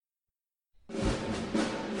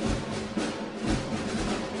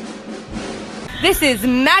This is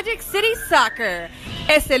Magic City Soccer.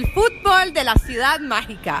 Es el fútbol de la ciudad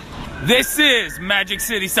mágica. This is Magic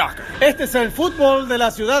City Soccer. Este es el fútbol de la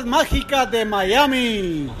ciudad mágica de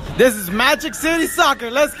Miami. This is Magic City Soccer.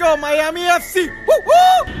 Let's go, Miami FC.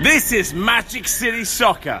 Woo-hoo! This is Magic City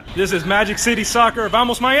Soccer. This is Magic City Soccer.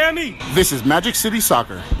 Vamos, Miami. This is Magic City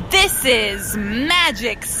Soccer. This is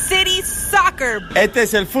Magic City Soccer. Este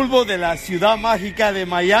es el fútbol de la ciudad mágica de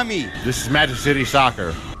Miami. This is Magic City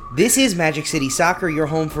Soccer. This is Magic City Soccer, your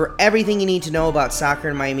home for everything you need to know about soccer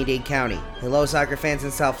in Miami-Dade County. Hello, soccer fans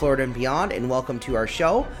in South Florida and beyond, and welcome to our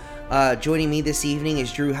show. Joining me this evening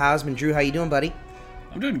is Drew Hausman. Drew, how you doing, buddy?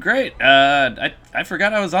 I'm doing great. I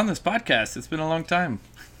forgot I was on this podcast. It's been a long time.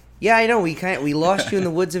 Yeah, I know. We lost you in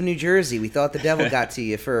the woods of New Jersey. We thought the devil got to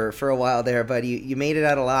you for a while there, but you made it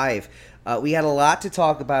out alive. We had a lot to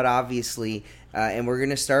talk about, obviously, and we're going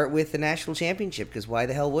to start with the national championship, because why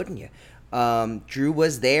the hell wouldn't you? Drew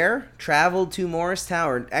was there, traveled to Morristown,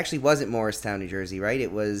 or actually wasn't Morristown, New Jersey, right?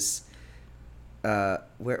 It was,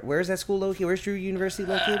 where's that school located? Where's Drew University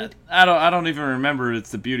located? I don't even remember.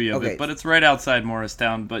 It's the beauty of it, but it's right outside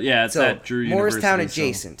Morristown. But yeah, it's at Drew Morristown University.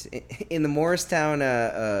 Morristown adjacent, in the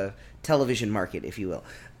Morristown television market, if you will.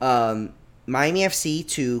 Miami FC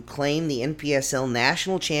to claim the NPSL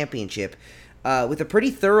National Championship with a pretty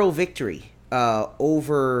thorough victory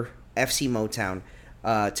over FC Motown.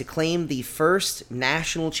 To claim the first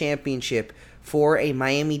national championship for a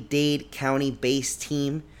Miami-Dade County-based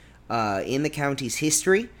team in the county's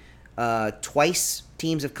history. Twice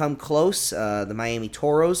teams have come close. The Miami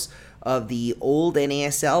Toros of the old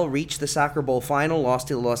NASL reached the Soccer Bowl final, lost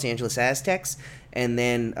to the Los Angeles Aztecs, and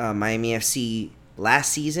then Miami FC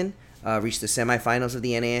last season reached the semifinals of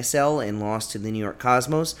the NASL and lost to the New York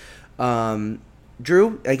Cosmos.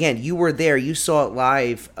 Drew, again, you were there. You saw it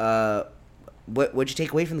live. What'd you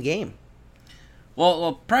take away from the game?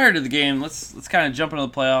 Well, prior to the game, let's kind of jump into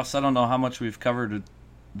the playoffs. I don't know how much we've covered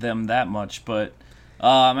them that much, but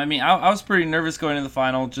I was pretty nervous going into the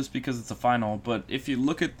final just because it's a final. But if you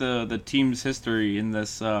look at the team's history in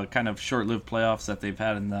this kind of short-lived playoffs that they've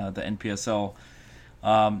had in the NPSL,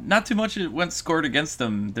 not too much went scored against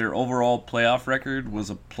them. Their overall playoff record was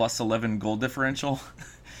a plus 11 goal differential.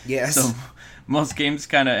 Yes. So most games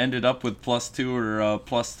kind of ended up with plus 2 or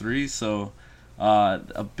plus 3. So.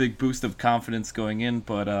 A big boost of confidence going in,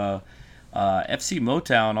 but FC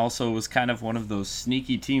Motown also was kind of one of those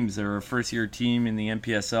sneaky teams. They're a first-year team in the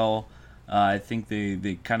NPSL. I think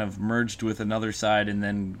they kind of merged with another side and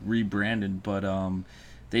then rebranded, but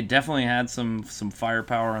they definitely had some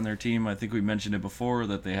firepower on their team. I think we mentioned it before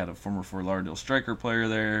that they had a former Fort Lauderdale striker player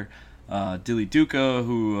there, Dilly Duca,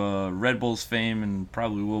 who Red Bulls fame and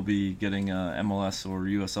probably will be getting a MLS or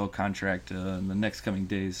USL contract in the next coming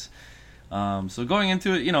days. So going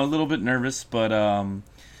into it, a little bit nervous, but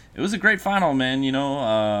it was a great final, man.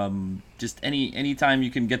 Just any time you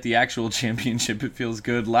can get the actual championship, it feels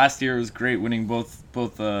good. Last year it was great, winning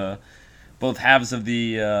both halves of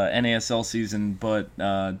the NASL season, but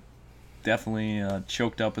definitely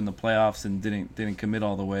choked up in the playoffs and didn't commit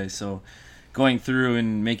all the way. So going through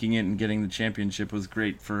and making it and getting the championship was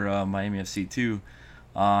great for Miami FC too.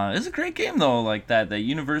 It was a great game, though. Like that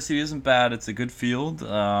University isn't bad. It's a good field.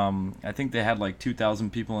 I think they had like 2,000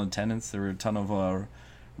 people in attendance. There were a ton of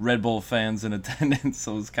Red Bull fans in attendance,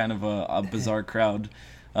 so it was kind of a bizarre crowd.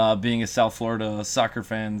 Being a South Florida soccer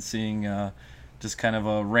fan, seeing just kind of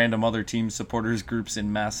a random other team supporters groups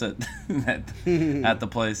in mass at the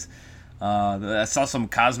place. I saw some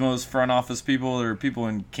Cosmos front office people. There were people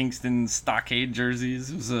in Kingston Stockade jerseys.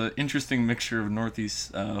 It was an interesting mixture of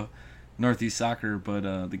Northeast soccer,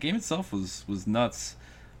 but the game itself was nuts.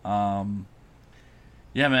 Yeah,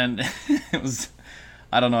 man, it was.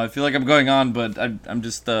 I don't know. I feel like I'm going on, but I'm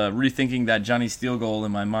just rethinking that Johnny Steele goal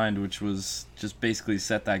in my mind, which was just basically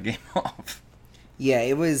set that game off. Yeah,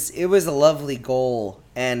 it was a lovely goal,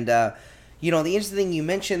 and the interesting thing, you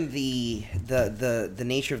mentioned the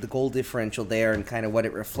nature of the goal differential there and kind of what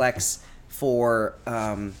it reflects for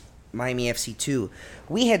Miami FC 2.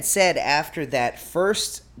 We had said after that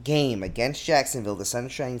first game against Jacksonville, the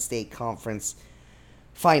Sunshine State Conference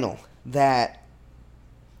final, that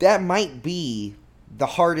might be the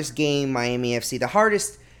hardest game Miami FC, the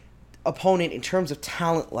hardest opponent in terms of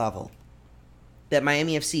talent level that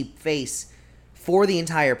Miami FC face for the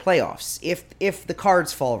entire playoffs, if the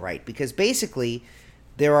cards fall right. Because basically,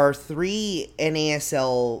 there are 3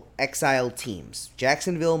 NASL exiled teams,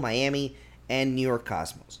 Jacksonville, Miami, and New York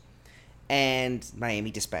Cosmos. And Miami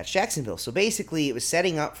dispatched Jacksonville. So basically, it was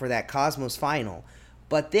setting up for that Cosmos final.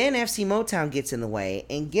 But then FC Motown gets in the way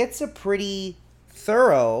and gets a pretty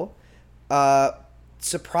thorough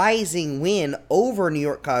surprising win over New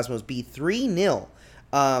York Cosmos B 3-0.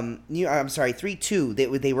 I'm sorry,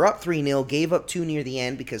 3-2. They were up 3-0, gave up 2 near the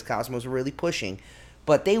end because Cosmos were really pushing.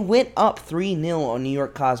 But they went up 3-0 on New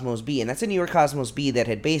York Cosmos B, and that's a New York Cosmos B that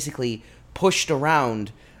had basically pushed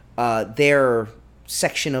around their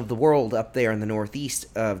section of the world up there in the northeast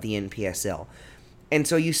of the NPSL. And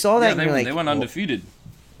so you saw that, and you're like, they went undefeated.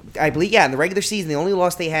 I believe, yeah, in the regular season, the only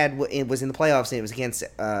loss they had was in the playoffs, and it was against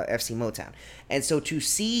FC Motown. And so to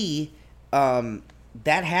see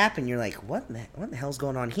that happen, you're like, what the hell's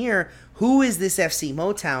going on here? Who is this FC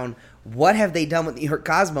Motown? What have they done with New York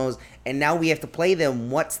Cosmos? And now we have to play them.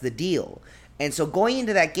 What's the deal? And so going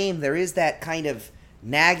into that game, there is that kind of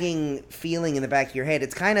nagging feeling in the back of your head.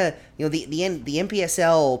 It's kind of, the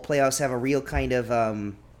NPSL playoffs have a real kind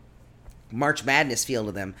of March Madness feel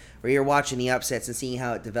to them, where you're watching the upsets and seeing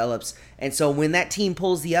how it develops. And so when that team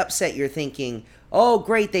pulls the upset, you're thinking, oh,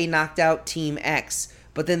 great, they knocked out Team X.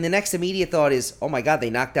 But then the next immediate thought is, oh my God, they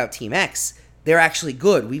knocked out Team X. They're actually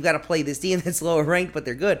good. We've got to play this team that's lower ranked, but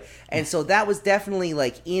they're good. And so that was definitely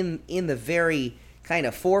like in the very kind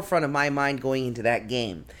of forefront of my mind going into that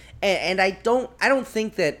game. And I don't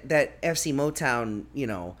think that FC Motown,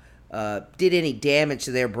 did any damage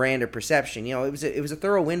to their brand or perception. It was a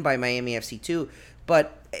thorough win by Miami FC 2,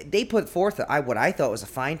 but they put forth what I thought was a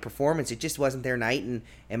fine performance. It just wasn't their night,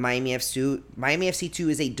 and Miami FC 2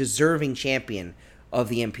 is a deserving champion of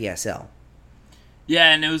the NPSL.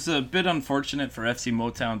 Yeah, and it was a bit unfortunate for FC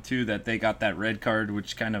Motown too that they got that red card,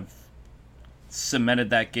 which kind of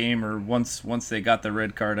cemented that game. Or once they got the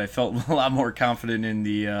red card, I felt a lot more confident in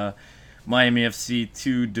the Miami FC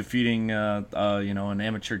 2 defeating an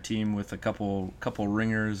amateur team with a couple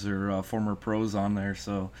ringers or former pros on there.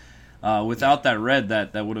 So without that red,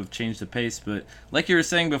 that would have changed the pace. But like you were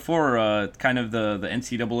saying before, kind of the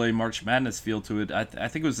NCAA March Madness feel to it. I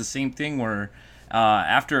think it was the same thing where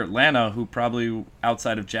after Atlanta, who probably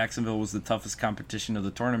outside of Jacksonville was the toughest competition of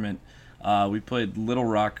the tournament, we played Little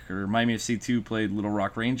Rock, or Miami FC 2 played Little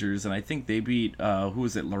Rock Rangers, and I think they beat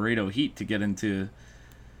Laredo Heat to get into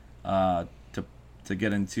to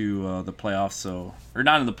get into the playoffs. So, or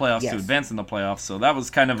not in the playoffs, yes, to advance in the playoffs. So that was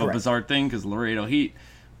kind of correct, a bizarre thing because Laredo Heat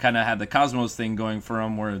kind of had the Cosmos thing going for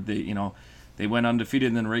them, where they went undefeated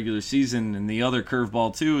in the regular season. And the other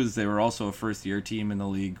curveball too is they were also a first-year team in the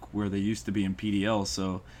league where they used to be in PDL.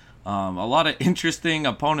 So a lot of interesting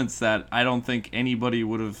opponents that I don't think anybody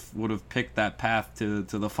would have picked that path to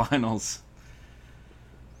the finals.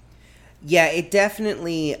 Yeah, it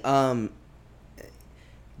definitely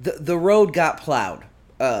the road got plowed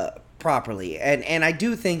properly, and I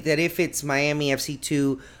do think that if it's Miami FC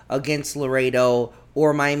 2 against Laredo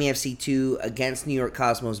or Miami FC 2 against New York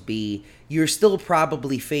Cosmos B, you're still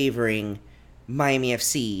probably favoring Miami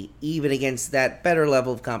FC even against that better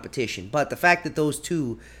level of competition. But the fact that those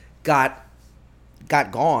two got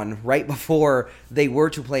gone right before they were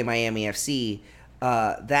to play Miami FC,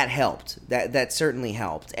 that helped. That certainly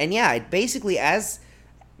helped. And yeah, it basically up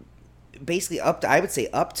to, I would say,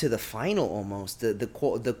 up to the final almost.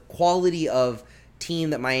 The quality of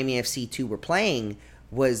team that Miami FC 2 were playing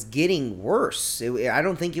was getting worse. I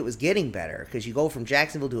don't think it was getting better, because you go from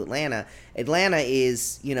Jacksonville to Atlanta. Atlanta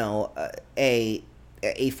is, a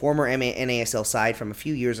former NASL side from a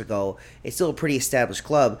few years ago. It's still a pretty established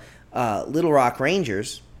club. Little Rock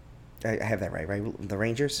Rangers, I have that right? The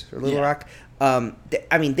Rangers or Little Rock.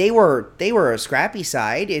 They were a scrappy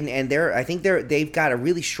side, and they've got a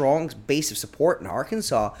really strong base of support in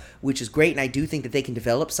Arkansas, which is great. And I do think that they can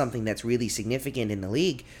develop something that's really significant in the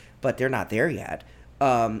league, but they're not there yet.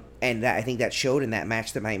 And I think that showed in that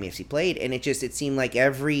match that Miami FC played, and it seemed like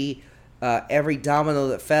every domino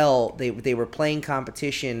that fell, they were playing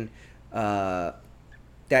competition that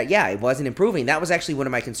it wasn't improving. That was actually one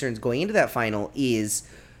of my concerns going into that final is,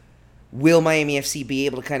 will Miami FC be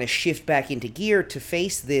able to kind of shift back into gear to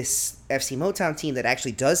face this FC Motown team that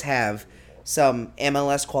actually does have some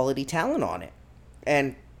MLS quality talent on it?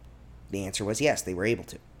 And the answer was yes, they were able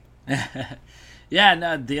to. Yeah,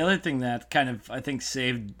 and the other thing that kind of, I think,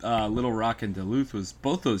 saved Little Rock and Duluth was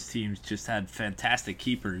both those teams just had fantastic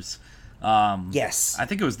keepers. Yes. I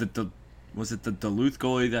think it was the Duluth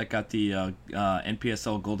goalie that got the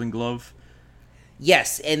NPSL Golden Glove?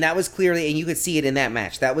 Yes, and that was clearly, and you could see it in that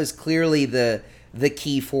match, that was clearly the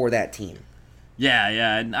key for that team.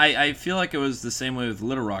 Yeah, and I feel like it was the same way with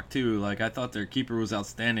Little Rock, too. Like, I thought their keeper was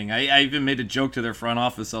outstanding. I even made a joke to their front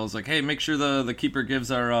office. I was like, hey, make sure the keeper gives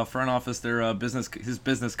our front office their his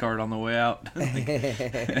business card on the way out.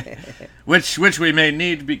 which we may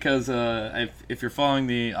need, because if you're following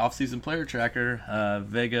the off-season player tracker,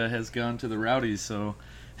 Vega has gone to the Rowdies, so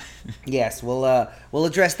Yes, we'll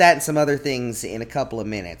address that and some other things in a couple of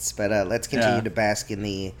minutes, but let's continue to bask in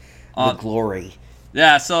the glory.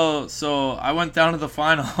 Yeah, so I went down to the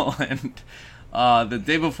final, and the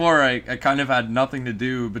day before I kind of had nothing to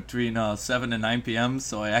do between 7 and 9 p.m.,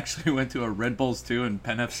 so I actually went to a Red Bulls 2 and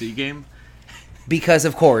Penn FC game. Because,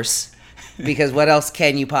 of course, what else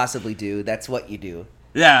can you possibly do? That's what you do.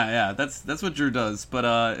 Yeah, that's what Drew does.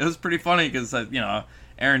 But it was pretty funny because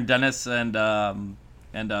Aaron Dennis and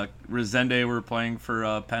Resende were playing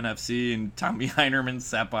for Penn FC, and Tommy Heinerman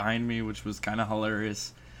sat behind me, which was kind of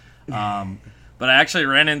hilarious. But I actually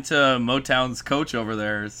ran into Motown's coach over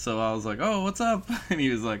there, so I was like, "Oh, what's up?" And he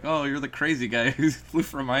was like, "Oh, you're the crazy guy who flew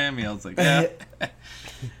from Miami." I was like, "Yeah."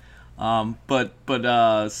 So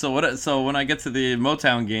when I get to the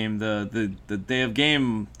Motown game, the day of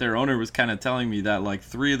game, their owner was kind of telling me that like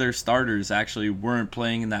 3 of their starters actually weren't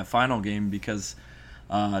playing in that final game because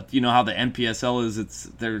you know how the NPSL is,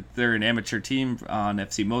 they're an amateur team on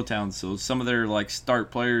FC Motown, so some of their like start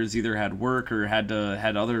players either had work or had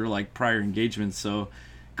other like prior engagements. So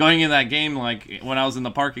going in that game, like when I was in the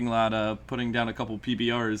parking lot putting down a couple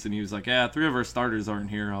PBRs, and he was like, "Yeah, 3 of our starters aren't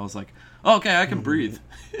here." I was like, "Oh, okay, I can breathe."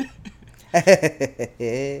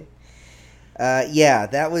 Yeah,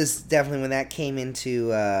 that was definitely when that came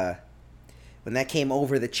into when that came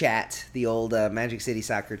over the chat, the old Magic City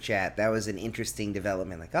Soccer chat. That was an interesting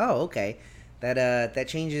development. Like, oh, okay, that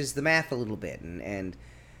changes the math a little bit, and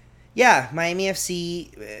yeah, Miami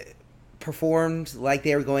FC performed like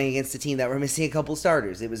they were going against a team that were missing a couple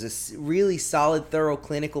starters. It was a really solid, thorough,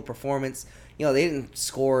 clinical performance. You know, they didn't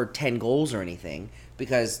score 10 goals or anything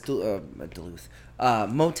because Duluth.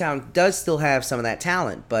 Motown does still have some of that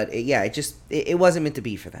talent, but it wasn't meant to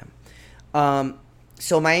be for them.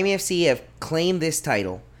 So Miami FC have claimed this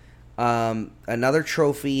title, another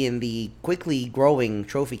trophy in the quickly growing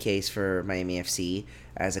trophy case for Miami FC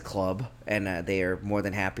as a club, and they are more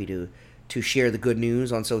than happy to share the good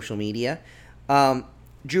news on social media.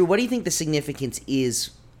 Drew, what do you think the significance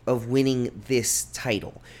is of winning this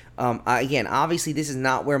title? Again, obviously this is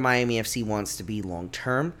not where Miami FC wants to be long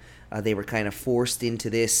term. They were kind of forced into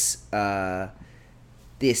this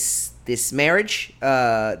this marriage,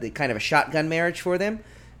 the kind of a shotgun marriage for them,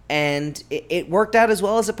 and it worked out as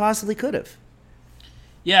well as it possibly could have.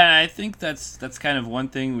 Yeah, I think that's kind of one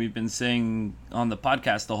thing we've been saying on the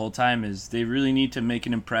podcast the whole time is they really need to make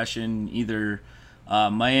an impression, either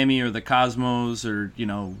Miami or the Cosmos or, you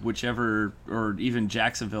know, whichever, or even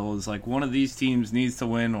Jacksonville is like one of these teams needs to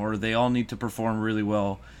win or they all need to perform really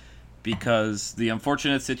well, because the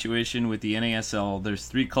unfortunate situation with the NASL, there's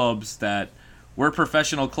 3 clubs that were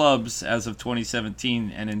professional clubs as of 2017,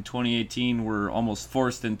 and in 2018 were almost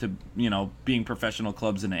forced into, you know, being professional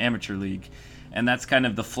clubs in an amateur league. And that's kind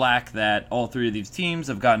of the flack that all 3 of these teams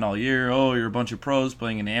have gotten all year. Oh, you're a bunch of pros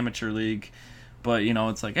playing in an amateur league. But, you know,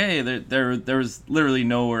 it's like, hey, there was literally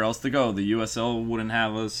nowhere else to go. The USL wouldn't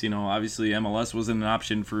have us. You know, obviously MLS wasn't an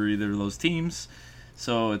option for either of those teams.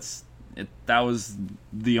 So that was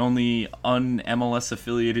the only un-MLS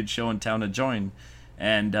affiliated show in town to join.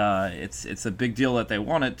 And it's a big deal that they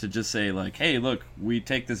want it to just say, like, hey, look, we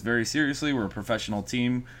take this very seriously. We're a professional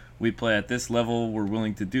team. We play at this level. We're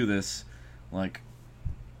willing to do this. Like,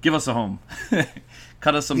 give us a home.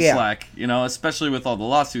 Cut us some slack, you know, especially with all the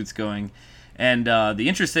lawsuits going. And the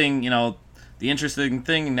interesting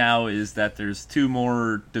thing now is that there's 2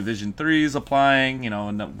 more Division 3s applying, you know,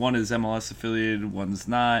 and one is MLS affiliated, one's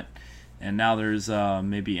not. And now there's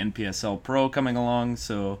maybe NPSL Pro coming along.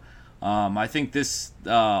 So I think this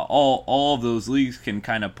all of those leagues can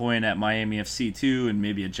kind of point at Miami FC too, and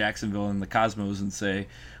maybe at Jacksonville and the Cosmos and say,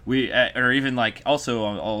 or even like also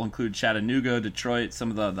I'll include Chattanooga, Detroit,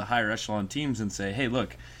 some of the higher echelon teams, and say, hey,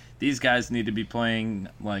 look, these guys need to be playing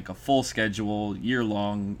like a full schedule, year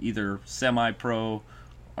long, either semi-pro,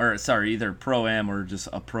 or either pro-am or just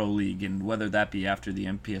a pro league, and whether that be after the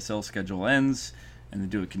NPSL schedule ends and they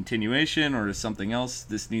do a continuation or something else,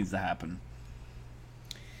 this needs to happen.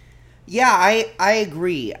 Yeah, I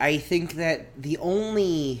agree. I think that the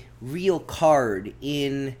only real card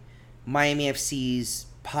in Miami FC's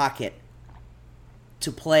pocket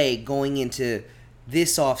to play going into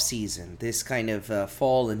this offseason, this kind of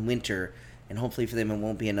fall and winter, and hopefully for them it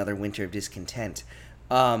won't be another winter of discontent.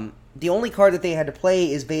 The only card that they had to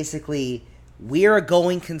play is basically, we're a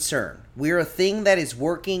going concern. We're a thing that is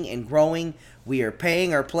working and growing. We are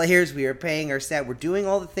paying our players. We are paying our staff. We're doing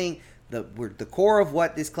all the things. We're the core of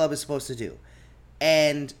what this club is supposed to do.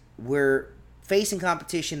 And we're facing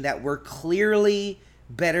competition that we're clearly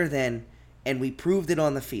better than, and we proved it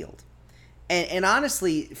on the field. And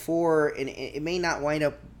honestly, and it may not wind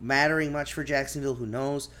up mattering much for Jacksonville, who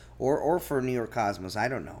knows, or for New York Cosmos. I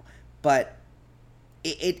don't know, but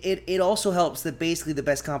it also helps that basically the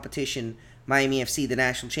best competition, Miami FC, the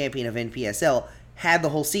national champion of NPSL, had the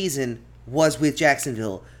whole season was with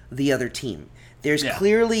Jacksonville, the other team. There's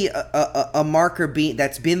clearly a marker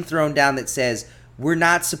that's been thrown down that says we're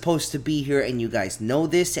not supposed to be here, and you guys know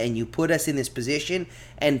this, and you put us in this position,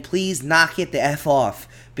 and please knock it the F off,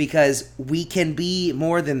 because we can be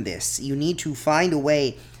more than this. You need to find a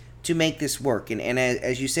way to make this work. And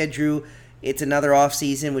as you said, Drew, it's another off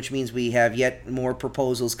season, which means we have yet more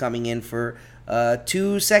proposals coming in for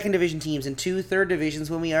 2 second division teams and 2 third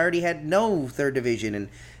divisions when we already had no third division.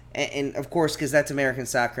 And of course, because that's American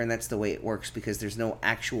soccer and that's the way it works, because there's no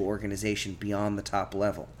actual organization beyond the top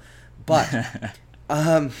level. But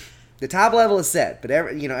the top level is set, but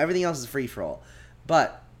everything else is free for all.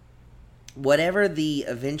 But whatever the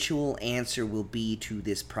eventual answer will be to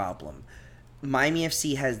this problem, Miami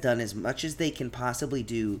FC has done as much as they can possibly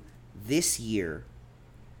do this year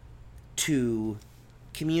to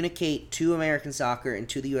communicate to American soccer and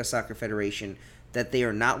to the U.S. Soccer Federation that they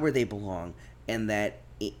are not where they belong, and that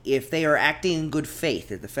if they are acting in good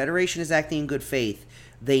faith, if the Federation is acting in good faith,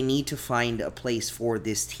 they need to find a place for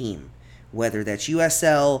this team, whether that's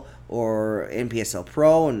USL or NPSL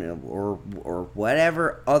Pro or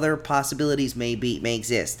whatever other possibilities may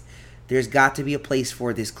exist. There's got to be a place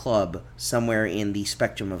for this club somewhere in the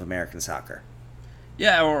spectrum of American soccer.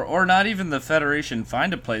 Yeah, or not even the Federation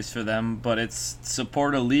find a place for them, but it's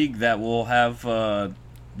support a league that will have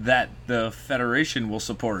that the Federation will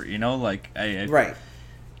support. Right.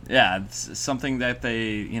 Yeah, it's something that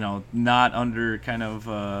they not under kind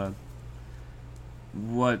of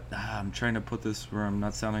what I'm trying to put this where I'm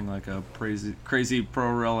not sounding like a crazy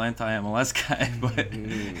pro-rel anti-MLS guy,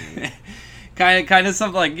 but. Kind of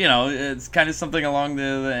something like, it's kind of something along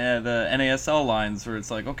the NASL lines where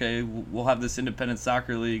it's like, okay, we'll have this independent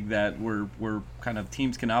soccer league that where kind of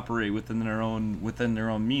teams can operate within their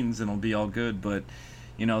own means, and it'll be all good. But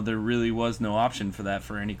there really was no option for that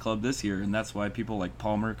for any club this year, and that's why people like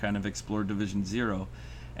Palmer kind of explored Division 0.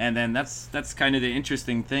 And then that's kind of the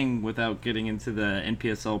interesting thing, without getting into the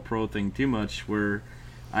NPSL Pro thing too much, where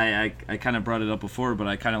I kind of brought it up before, but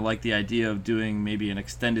I kind of like the idea of doing maybe an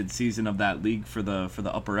extended season of that league for the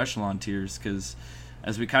upper echelon tiers, because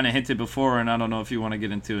as we kind of hinted before, and I don't know if you want to get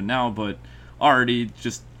into it now, but already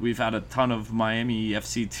we've had a ton of Miami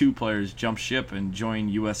FC2 players jump ship and join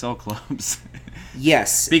USL clubs.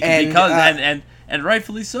 Yes, and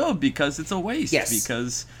rightfully so, because it's a waste. Yes.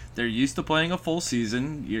 Because they're used to playing a full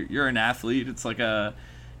season. You're an athlete. It's like a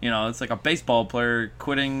baseball player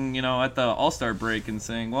quitting, at the All-Star break and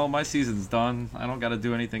saying, well, my season's done. I don't got to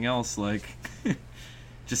do anything else. Like,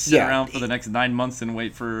 just sit around for the next 9 months and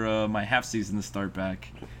wait for my half season to start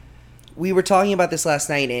back. We were talking about this last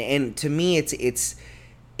night, and to me, it's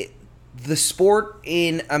the sport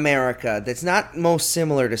in America that's not most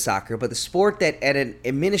similar to soccer, but the sport that at an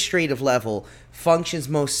administrative level functions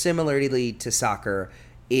most similarly to soccer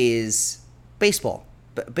is baseball.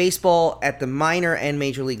 Baseball at the minor and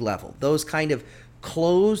major league level. Those kind of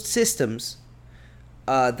closed systems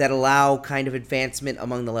that allow kind of advancement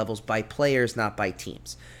among the levels by players, not by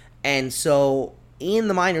teams. And so in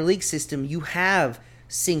the minor league system, you have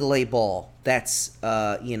single A ball that's,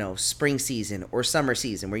 spring season or summer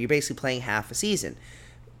season, where you're basically playing half a season,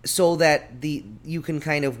 so that you can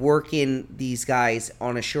kind of work in these guys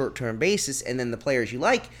on a short-term basis, and then the players you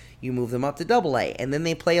like, you move them up to double A, and then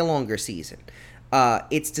they play a longer season.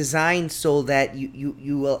 It's designed so that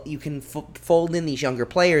you can fold in these younger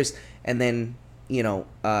players and then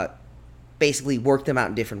basically work them out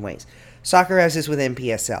in different ways. Soccer has this with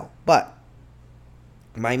NPSL, but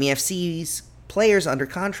Miami FC's players under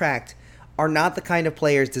contract are not the kind of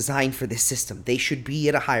players designed for this system. They should be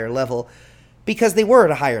at a higher level because they were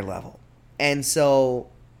at a higher level, and so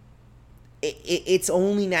it's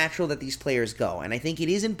only natural that these players go. And I think it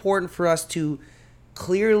is important for us to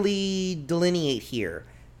clearly delineate here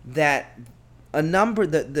that a number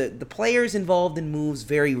the players involved in moves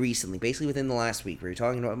very recently, basically within the last week. We were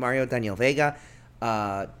talking about Mario Daniel Vega,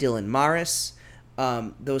 Dylan Morris,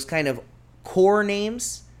 those kind of core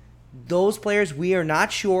names. Those players, we are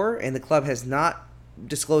not sure, and the club has not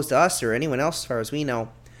disclosed to us or anyone else as far as we know,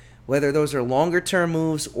 whether those are longer-term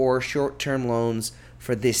moves or short-term loans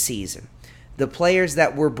for this season. The players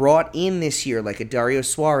that were brought in this year, like a Dario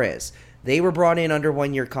Suarez, they were brought in under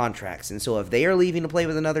one-year contracts, and so if they are leaving to play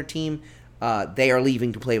with another team, they are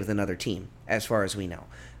leaving to play with another team, as far as we know.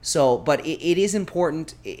 So, but it is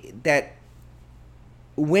important that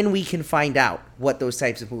when we can find out what those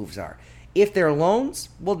types of moves are. If they're loans,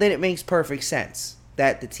 well, then it makes perfect sense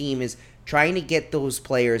that the team is trying to get those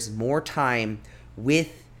players more time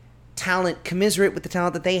with talent commiserate with the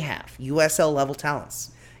talent that they have, USL level talents,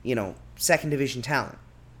 second division talent.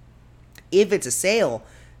 If it's a sale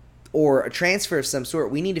or a transfer of some sort,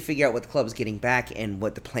 we need to figure out what the club is getting back and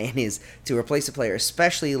what the plan is to replace a player,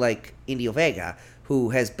 especially like Indio Vega, who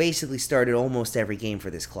has basically started almost every game for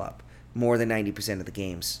this club, more than 90% of the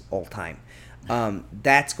games all time.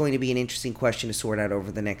 That's going to be an interesting question to sort out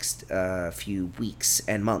over the next few weeks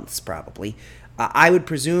and months, probably. I would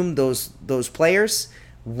presume those players,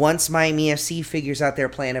 once Miami FC figures out their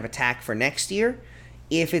plan of attack for next year,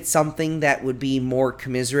 if it's something that would be more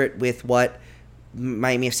commiserate with what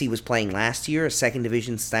Miami FC was playing last year, a second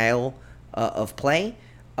division style of play,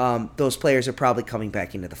 those players are probably coming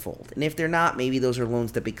back into the fold. And if they're not, maybe those are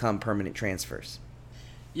loans that become permanent transfers.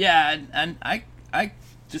 Yeah, and I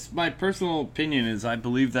just, my personal opinion is I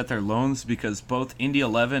believe that they're loans because both Indy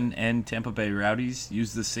 11 and Tampa Bay Rowdies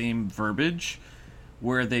use the same verbiage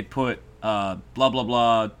where they put blah, blah,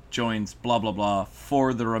 blah, joins blah, blah, blah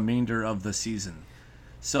for the remainder of the season.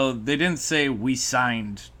 So they didn't say we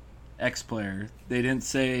signed X player. They didn't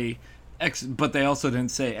say X, but they also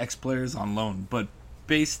didn't say X players on loan. But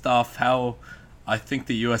based off how I think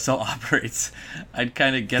the USL operates, I'd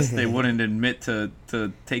kind of guess they wouldn't admit to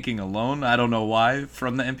taking a loan. I don't know why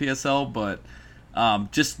from the NPSL, but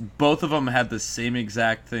just both of them had the same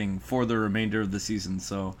exact thing for the remainder of the season.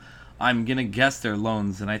 So I'm going to guess they're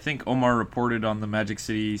loans. And I think Omar reported on the Magic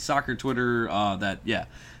City Soccer Twitter that,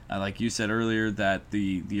 like you said earlier, that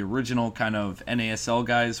the original kind of NASL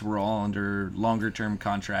guys were all under longer-term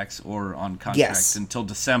contracts or on contracts until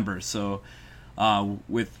December. So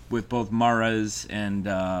with both Mahrez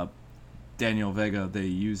and Daniel Vega, they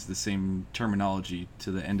use the same terminology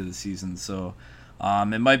to the end of the season. So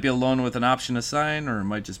it might be a loan with an option to sign, or it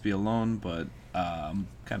might just be a loan, but I'm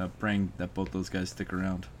kind of praying that both those guys stick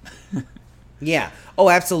around. Yeah. Oh,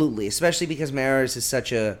 absolutely. Especially because Mahrez is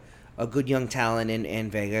such a good young talent,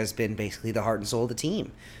 and Vega has been basically the heart and soul of the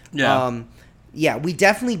team. Yeah. We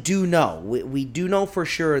definitely do know. We do know for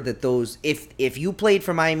sure that those, if you played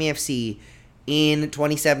for Miami FC in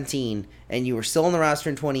 2017 and you were still on the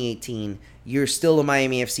roster in 2018, you're still a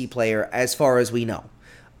Miami FC player as far as we know,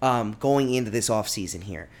 going into this offseason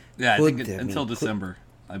here. Yeah, I think until December,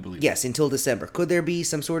 I believe. Yes, until December. Could there be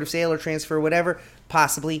some sort of sale or transfer or whatever?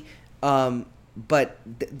 Possibly. But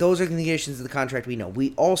those are the conditions of the contract we know.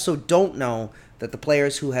 We also don't know that the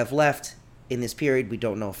players who have left in this period, we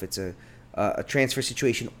don't know if it's a transfer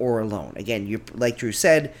situation or a loan. Again, like Drew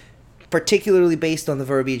said, particularly based on the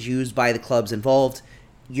verbiage used by the clubs involved,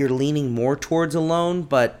 you're leaning more towards a loan,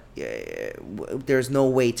 but there's no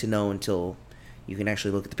way to know until you can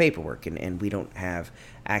actually look at the paperwork, and we don't have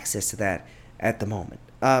access to that at the moment.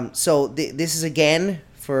 So this is, again,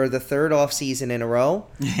 for the third offseason in a row.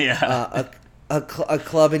 Yeah. A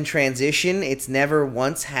club in transition. It's never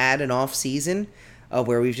once had an offseason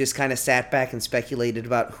where we've just kind of sat back and speculated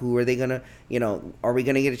about who are they going to, are we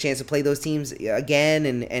going to get a chance to play those teams again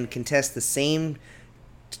and contest the same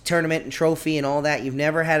tournament and trophy and all that. You've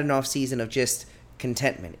never had an offseason of just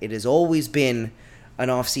contentment. It has always been an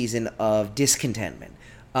offseason of discontentment.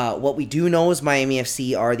 What we do know is Miami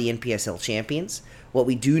FC are the NPSL champions. What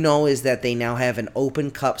we do know is that they now have an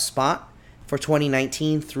open cup spot for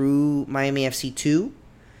 2019 through Miami FC 2.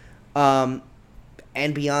 And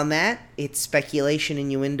beyond that, it's speculation,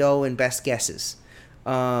 innuendo, and best guesses.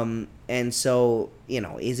 And so,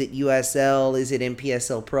 is it USL? Is it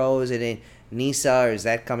NPSL Pro? Is it NISA? Or is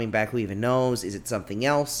that coming back? Who even knows? Is it something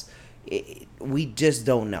else? We just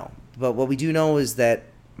don't know. But what we do know is that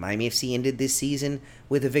Miami FC ended this season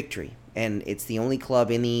with a victory. And it's the only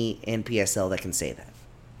club in the NPSL that can say that.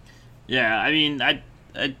 Yeah, I mean, I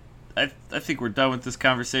think we're done with this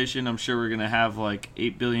conversation. I'm sure we're going to have like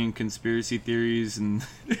 8 billion conspiracy theories and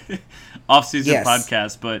off-season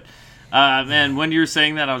podcasts. But, man, when you were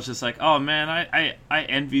saying that, I was just like, oh, man, I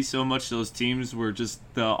envy so much those teams where just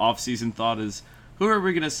the off-season thought is, who are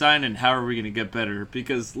we going to sign and how are we going to get better?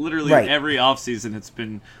 Because literally every off-season it's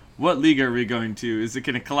been, what league are we going to? Is it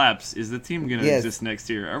going to collapse? Is the team going to exist next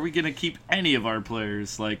year? Are we going to keep any of our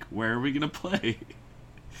players? Like, where are we going to play?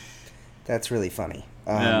 That's really funny.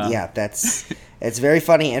 It's very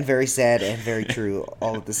funny and very sad and very true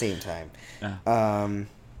all at the same time.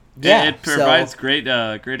 It provides great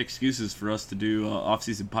excuses for us to do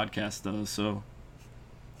off-season podcasts, though. So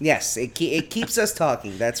yes, it keeps us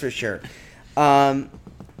talking. That's for sure.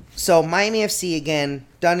 So Miami FC again,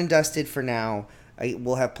 done and dusted for now.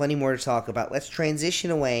 We'll have plenty more to talk about. Let's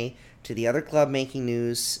transition away to the other club making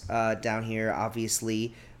news down here.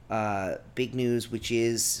 Obviously, big news, which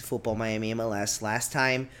is Football Miami MLS. Last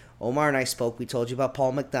time Omar and I spoke, we told you about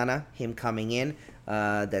Paul McDonough, him coming in.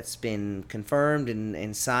 that's been confirmed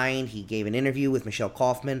and signed. He gave an interview with Michelle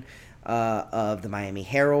Kaufman of the Miami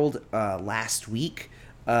Herald last week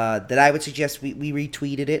that I would suggest we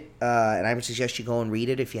retweeted it, and I would suggest you go and read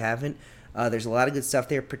it if you haven't. There's a lot of good stuff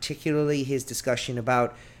there, particularly his discussion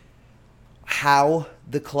about how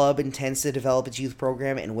the club intends to develop its youth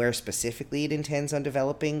program and where specifically it intends on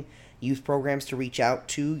developing youth programs to reach out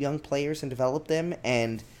to young players and develop them.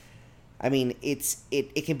 And I mean,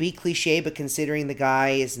 it can be cliche, but considering the guy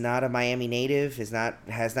is not a Miami native, has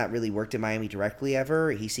not really worked in Miami directly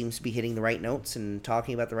ever, he seems to be hitting the right notes and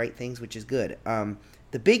talking about the right things, which is good.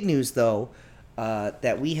 The big news, though,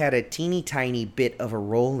 that we had a teeny tiny bit of a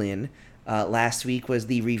role in last week was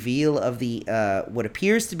the reveal of the what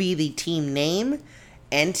appears to be the team name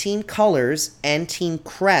and team colors and team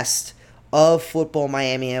crest of Football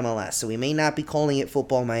Miami MLS. So we may not be calling it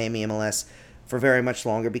Football Miami MLS for very much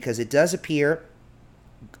longer, because it does appear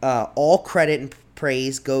all credit and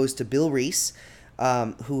praise goes to Bill Reese,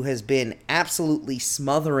 who has been absolutely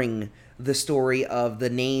smothering the story of the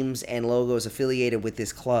names and logos affiliated with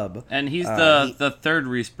this club. And he's the third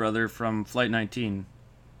Reese brother from Flight 19.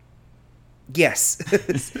 Yes.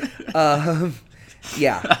 The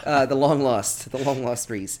long lost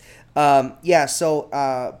Reese.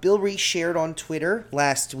 So Bill Reese shared on Twitter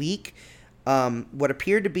last week what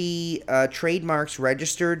appeared to be trademarks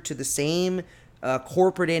registered to the same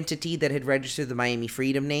corporate entity that had registered the Miami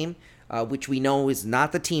Freedom name, which we know is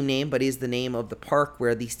not the team name, but is the name of the park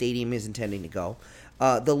where the stadium is intending to go.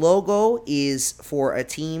 The logo is for a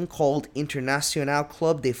team called Internacional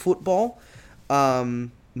Club de Football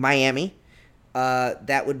Miami.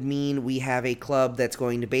 That would mean we have a club that's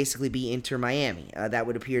going to basically be Inter Miami. That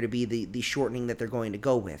would appear to be the shortening that they're going to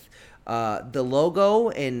go with. The logo,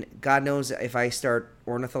 and God knows if I start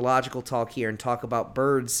ornithological talk here and talk about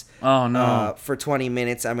birds for 20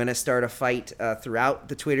 minutes, I'm going to start a fight throughout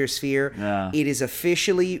the Twitter sphere. Yeah. It is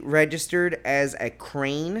officially registered as a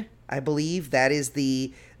crane, I believe. That is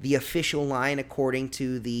the official line according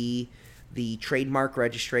to the trademark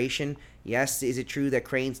registration. Yes, is it true that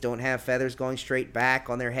cranes don't have feathers going straight back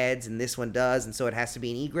on their heads, and this one does, and so it has to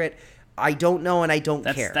be an egret? I don't know, and I don't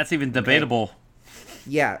care. That's even debatable. Okay?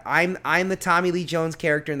 Yeah, I'm the Tommy Lee Jones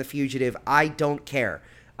character in The Fugitive. I don't care.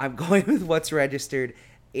 I'm going with what's registered.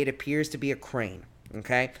 It appears to be a crane,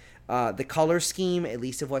 okay? The color scheme, at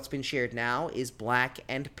least of what's been shared now, is black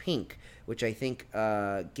and pink, which I think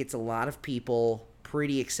gets a lot of people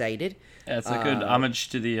pretty excited. Yeah, it's a good homage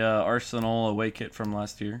to the Arsenal away kit from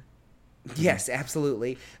last year. Yes,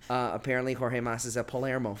 absolutely. Apparently, Jorge Mas is a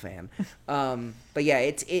Palermo fan. But yeah,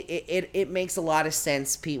 it makes a lot of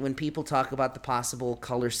sense when people talk about the possible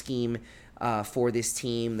color scheme for this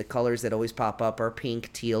team. The colors that always pop up are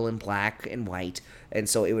pink, teal, and black and white, and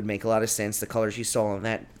so it would make a lot of sense. The colors you saw on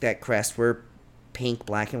that crest were pink,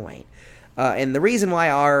 black, and white. And the reason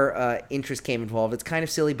why our interest came involved, it's kind of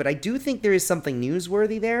silly, but I do think there is something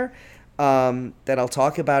newsworthy there that I'll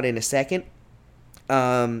talk about in a second.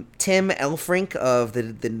 Tim Elfrink of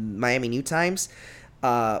the Miami New Times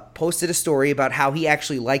posted a story about how he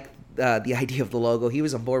actually liked the idea of the logo. He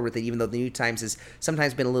was on board with it, even though the New Times has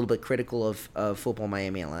sometimes been a little bit critical of Football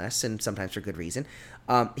Miami MLS, and sometimes for good reason.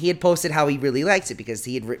 He had posted how he really likes it because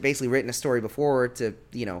he had basically written a story before to,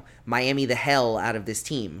 Miami the hell out of this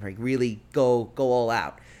team, like really go all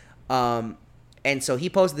out. And so he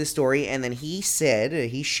posted this story, and then he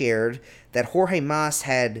shared that Jorge Mas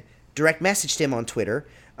had direct messaged him on Twitter,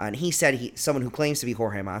 and he said someone who claims to be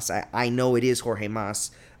Jorge Mas, I know it is Jorge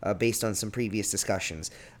Mas based on some previous discussions,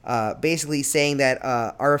 basically saying that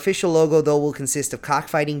our official logo, though, will consist of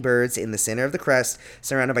cockfighting birds in the center of the crest,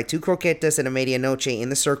 surrounded by 2 croquetas and a medianoche in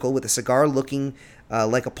the circle with a cigar looking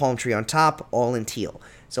like a palm tree on top, all in teal.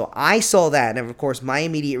 So I saw that, and of course my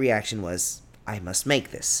immediate reaction was, I must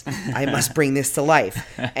make this. I must bring this to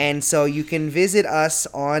life. And so you can visit us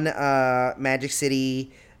on Magic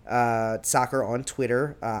City Soccer on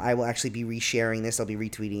Twitter. I will actually be resharing this. I'll be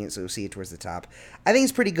retweeting it, so you'll see it towards the top. I think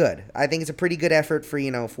it's pretty good. I think it's a pretty good effort for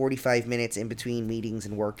 45 minutes in between meetings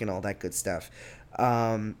and work and all that good stuff.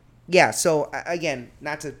 So again,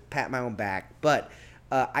 not to pat my own back, but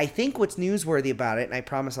I think what's newsworthy about it, and I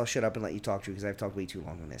promise I'll shut up and let you talk, Drew, because I've talked way too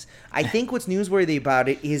long on this. I think what's newsworthy about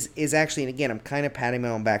it is actually, and again, I'm kind of patting my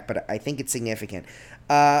own back, but I think it's significant.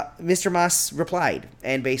 Mr. Mas replied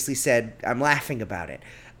and basically said, I'm laughing about it.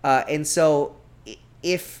 And so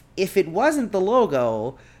if it wasn't the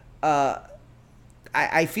logo,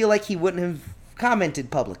 I feel like he wouldn't have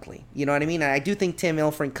commented publicly. You know what I mean? I do think Tim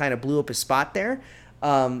Elfrink kind of blew up his spot there,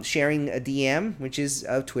 sharing a DM, which is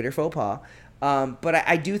a Twitter faux pas. But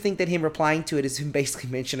I do think that him replying to it is him basically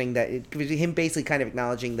mentioning that him basically kind of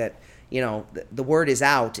acknowledging that, the word is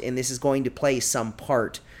out, and this is going to play some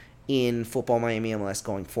part in Football Miami MLS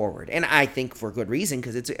going forward. And I think for good reason,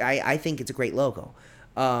 because I think it's a great logo.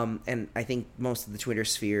 And I think most of the Twitter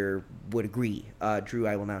sphere would agree. Drew,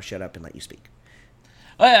 I will now shut up and let you speak.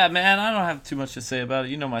 Oh yeah, man, I don't have too much to say about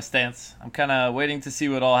it. You know my stance. I'm kind of waiting to see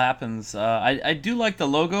what all happens. I do like the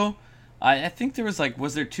logo. I think there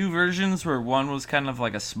was there 2 versions where one was kind of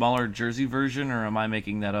like a smaller jersey version, or am I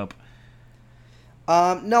making that up?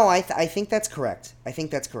 No, I think that's correct.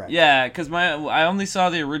 Yeah, because I only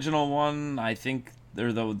saw the original one. I think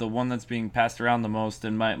they're the one that's being passed around the most,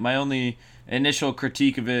 and my only initial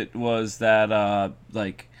critique of it was that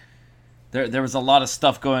there was a lot of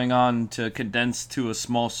stuff going on to condense to a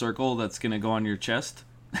small circle that's gonna go on your chest.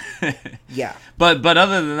 Yeah. But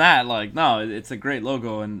other than that, no, it's a great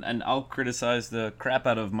logo, and I'll criticize the crap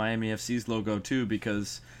out of Miami FC's logo too,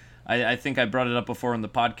 because I think I brought it up before in the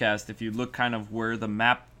podcast. If you look kind of where the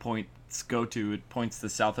map points go to, it points to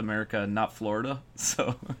South America, not Florida.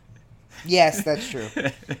 So yes, that's true.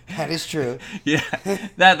 That is true. Yeah,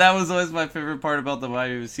 that was always my favorite part about the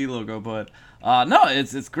Miami FC logo. But no,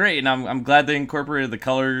 it's great, and I'm glad they incorporated the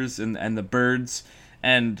colors and the birds.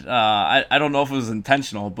 And I don't know if it was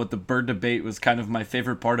intentional, but the bird debate was kind of my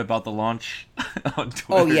favorite part about the launch on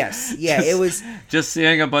Twitter. Oh, yes. Yeah, it was. Just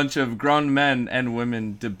seeing a bunch of grown men and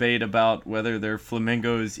women debate about whether they're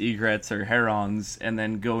flamingos, egrets, or herons, and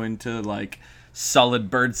then go into, solid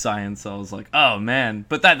bird science. I was like, oh, man.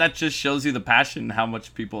 But that just shows you the passion, how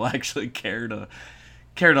much people actually care to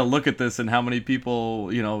look at this, and how many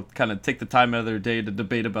people, kind of take the time out of their day to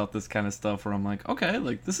debate about this kind of stuff, where I'm like, okay,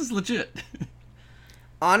 this is legit.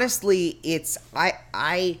 Honestly, it's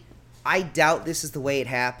I doubt this is the way it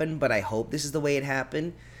happened, but I hope this is the way it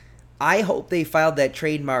happened. I hope they filed that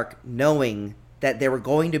trademark knowing that there were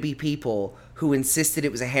going to be people who insisted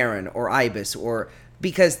it was a heron or ibis, or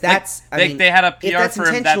because that's they had a PR if that's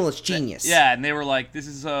firm intentional, it's genius. Yeah, and they were like, this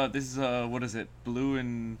is what is it, blue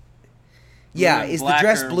and is the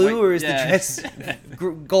dress blue white? Or is the dress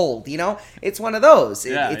gold? It's one of those.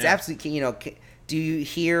 It's absolutely Do you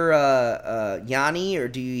hear Yanni, or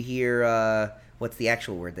do you hear what's the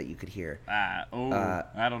actual word that you could hear? I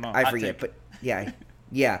don't know. I forget, but yeah.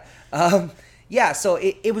 So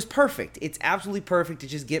it was perfect. It's absolutely perfect to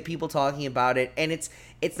just get people talking about it, and it's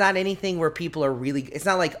not anything where people are really. It's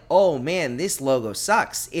not like, oh man, this logo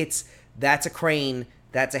sucks. That's a crane,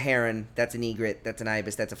 that's a heron, that's an egret, that's an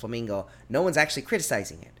ibis, that's a flamingo. No one's actually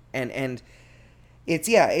criticizing it, and it's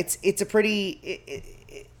a pretty.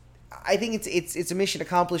 I think it's a mission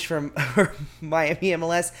accomplished from Miami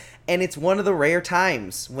MLS, and it's one of the rare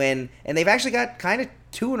times when, and they've actually got kind of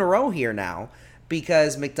 2 in a row here now,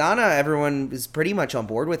 because McDonough, everyone is pretty much on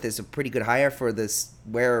board with, is a pretty good hire for this,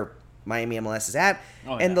 where Miami MLS is at.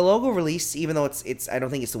 And the logo release, even though it's I don't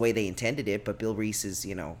think it's the way they intended it, but Bill Reese is,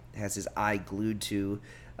 has his eye glued to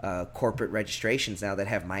corporate registrations now that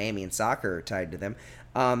have Miami and soccer tied to them.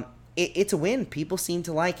 It's a win. People seem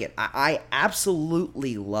to like it. I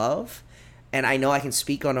absolutely love, and I know I can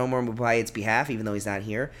speak on Omar Mubayed's behalf, even though he's not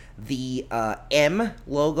here, the M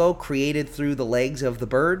logo created through the legs of the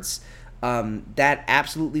birds. That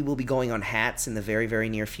absolutely will be going on hats in the very, very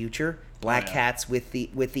near future. Black hats with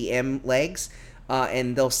the M legs,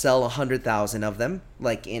 and they'll sell 100,000 of them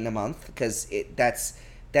in a month, because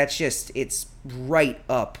that's just, it's right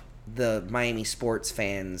up the Miami sports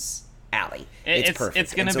fans' alley. It's perfect.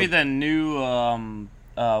 It's going to be the new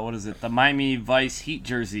what is it? The Miami Vice Heat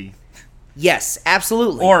jersey. Yes,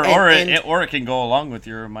 absolutely. Or it can go along with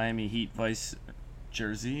your Miami Heat Vice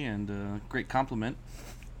jersey, and great compliment.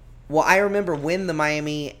 Well, I remember when the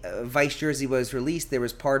Miami Vice jersey was released, there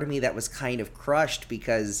was part of me that was kind of crushed,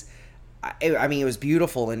 because it was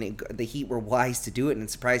beautiful, and the Heat were wise to do it, and I'm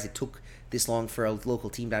surprised it took this long for a local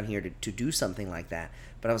team down here to do something like that.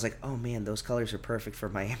 But I was like, oh man, those colors are perfect for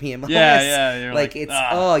Miami MLS. Yeah.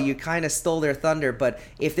 You're you kind of stole their thunder. But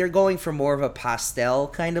if they're going for more of a pastel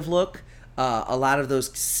kind of look, a lot of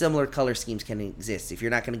those similar color schemes can exist. If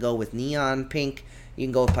you're not going to go with neon pink, you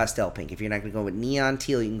can go with pastel pink. If you're not going to go with neon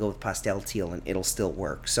teal, you can go with pastel teal, and it'll still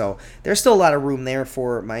work. So there's still a lot of room there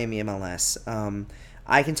for Miami MLS.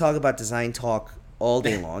 I can talk about design talk all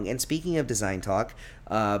day long. And speaking of design talk,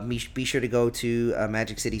 be sure to go to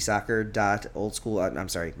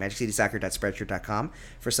MagicCitySoccer.spreadshirt.com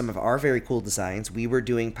for some of our very cool designs. We were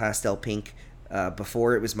doing pastel pink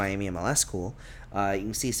before it was Miami MLS cool. You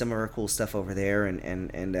can see some of our cool stuff over there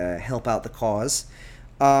and help out the cause.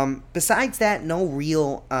 Besides that, no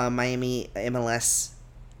real Miami MLS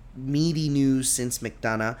meaty news since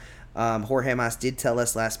McDonough. Jorge Mas did tell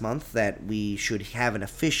us last month that we should have an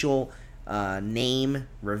official name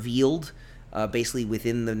revealed basically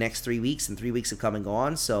within the next 3 weeks, and 3 weeks have come and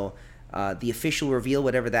gone. So the official reveal,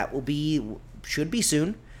 whatever that will be, should be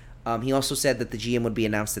soon. He also said that the GM would be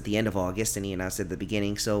announced at the end of August, and he announced it at the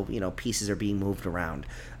beginning, so, pieces are being moved around.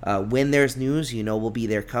 When there's news, we'll be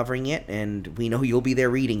there covering it, and we know you'll be there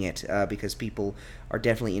reading it, because people are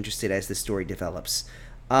definitely interested as the story develops.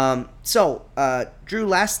 Drew,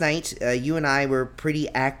 last night, you and I were pretty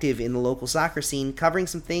active in the local soccer scene, covering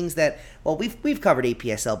some things that, well, we've covered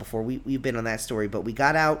APSL before, we've been on that story, but we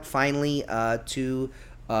got out finally to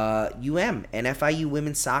UM and FIU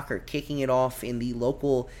women's soccer, kicking it off in the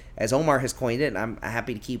local, as Omar has coined it, and I'm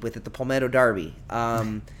happy to keep with it, the Palmetto Derby.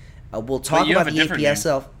 We'll talk about the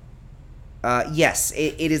APSL. Yes,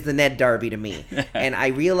 it is the Ned Derby to me. And I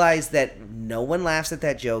realize that no one laughs at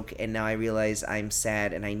that joke, and now I realize I'm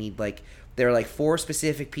sad, and I need, there are 4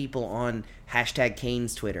 specific people on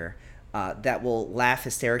 #Canes Twitter that will laugh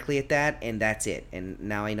hysterically at that, and that's it. And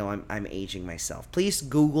now I know I'm aging myself. Please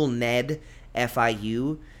Google Ned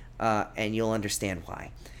FIU, and you'll understand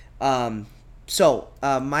why. Miami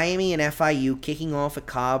and FIU kicking off at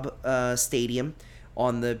Cobb Stadium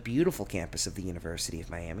on the beautiful campus of the University of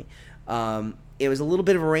Miami. It was a little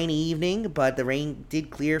bit of a rainy evening, but the rain did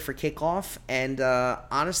clear for kickoff, and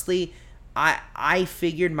honestly, I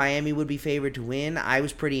figured Miami would be favored to win. I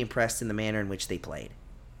was pretty impressed in the manner in which they played.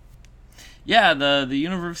 Yeah, the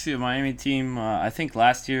University of Miami team, I think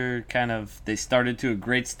last year they started to a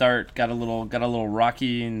great start, got a little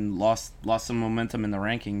rocky and lost some momentum in the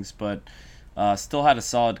rankings, but still had a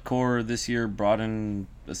solid core this year, brought in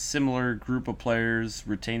a similar group of players,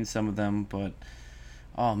 retained some of them, but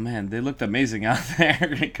oh man, they looked amazing out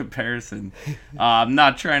there in comparison. I'm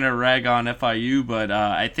not trying to rag on FIU, but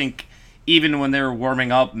I think even when they were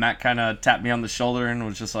warming up, Matt kind of tapped me on the shoulder and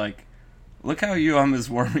was just like, look how UM is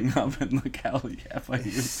warming up, and look how FIU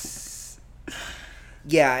is.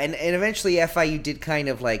 Yeah, and eventually FIU did kind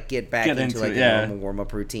of get back into a normal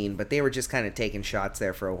warm-up routine, but they were just kind of taking shots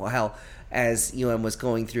there for a while as UM was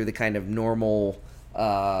going through the kind of normal,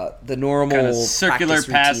 kind of circular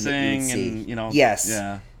passing and, yes,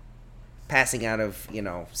 yeah, passing out of,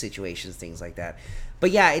 situations, things like that. But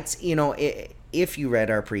yeah, it's, if you read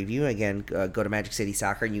our preview, again, go to Magic City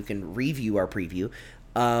Soccer and you can review our preview.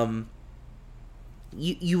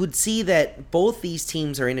 You would see that both these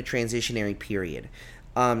teams are in a transitionary period.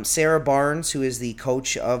 Sarah Barnes, who is the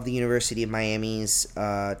coach of the University of Miami's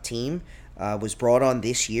team, was brought on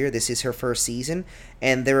this year. This is her first season.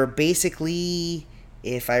 And there are basically,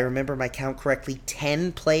 if I remember my count correctly,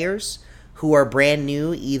 10 players who are brand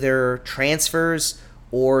new, either transfers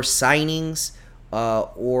or signings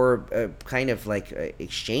or kind of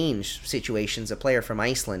exchange situations, a player from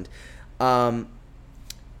Iceland.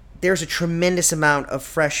 There's a tremendous amount of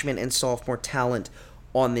freshman and sophomore talent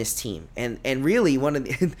on this team. And really, one of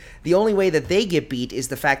the only way that they get beat is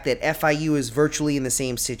the fact that FIU is virtually in the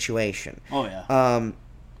same situation. Oh, yeah.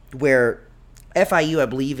 Where FIU, I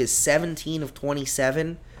believe, is 17 of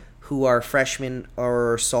 27 who are freshmen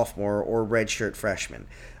or sophomore or redshirt freshmen.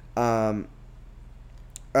 I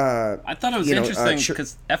thought it was interesting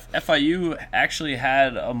because FIU actually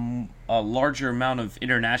had a larger amount of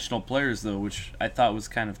international players, though, which I thought was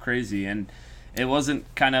kind of crazy. And it wasn't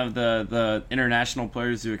kind of the international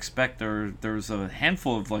players you expect. There was a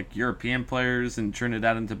handful of European players in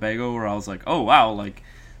Trinidad and Tobago where I was like, oh wow,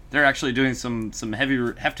 they're actually doing some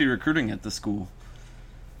hefty recruiting at the school.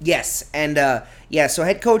 Yes, and so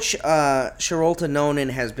head coach Sharolta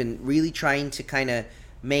Nonan has been really trying to kind of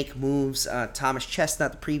make moves. Thomas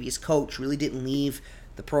Chestnut, the previous coach, really didn't leave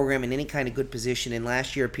the program in any kind of good position, and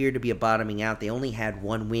last year appeared to be a bottoming out. They only had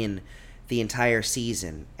one win the entire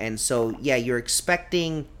season. And so, yeah, you're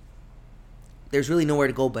expecting there's really nowhere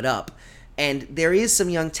to go but up. And there is some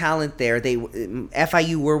young talent there.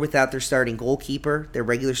 FIU were without their starting goalkeeper, their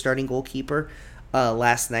regular starting goalkeeper,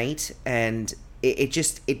 last night, and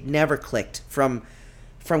it never clicked from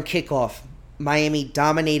kickoff. Miami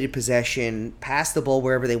dominated possession, passed the ball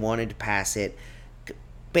wherever they wanted to pass it,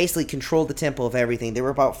 basically controlled the tempo of everything. There were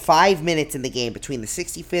about 5 minutes in the game between the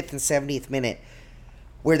 65th and 70th minute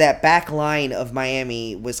where that back line of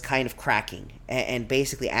Miami was kind of cracking, and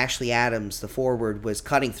basically Ashley Adams, the forward, was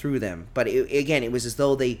cutting through them. But it was as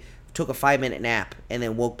though they took a 5-minute nap and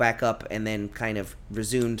then woke back up and then kind of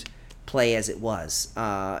resumed play as it was.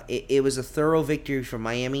 It was a thorough victory for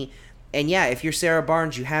Miami. And yeah, if you're Sarah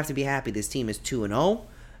Barnes, you have to be happy. This team is 2-0.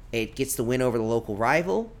 It gets the win over the local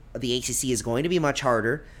rival. The ACC is going to be much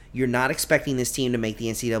harder. You're not expecting this team to make the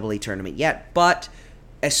NCAA tournament yet, but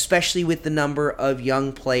especially with the number of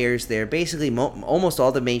young players there, basically almost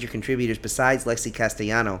all the major contributors besides Lexi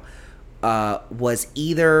Castellano was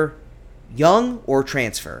either young or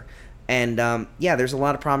transfer. And there's a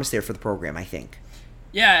lot of promise there for the program, I think.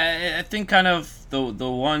 Yeah, I think kind of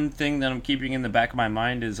the one thing that I'm keeping in the back of my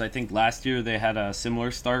mind is I think last year they had a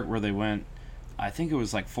similar start where they went, I think it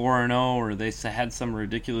was like 4-0, or they had some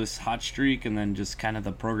ridiculous hot streak, and then just kind of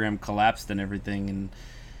the program collapsed and everything,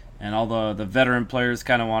 and all the veteran players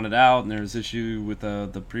kind of wanted out, and there was issue with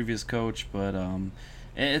the previous coach, but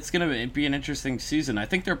it's going to be an interesting season. I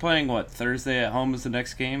think they're playing, Thursday at home is the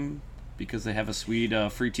next game, because they have a sweet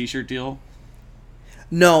free t-shirt deal.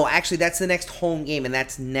 No, actually, that's the next home game, and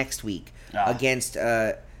that's next week against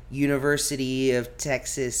University of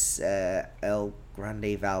Texas El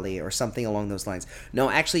Grande Valley or something along those lines. No,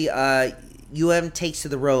 actually, takes to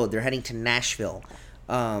the road. They're heading to Nashville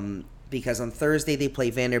because on Thursday they play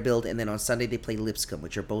Vanderbilt, and then on Sunday they play Lipscomb,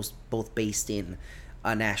 which are both based in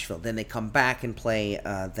Nashville. Then they come back and play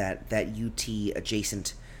that UT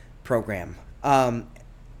adjacent program.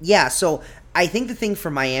 So I think the thing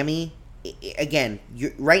for Miami, again,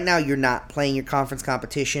 right now you're not playing your conference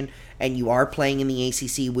competition, and you are playing in the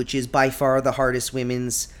ACC, which is by far the hardest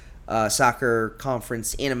women's soccer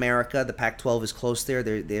conference in America. The Pac-12 is close there.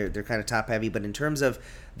 They're kind of top heavy, but in terms of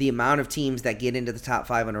the amount of teams that get into the top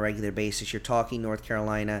 5 on a regular basis, you're talking North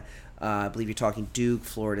Carolina. I believe you're talking Duke,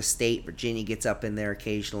 Florida State, Virginia gets up in there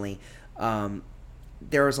occasionally.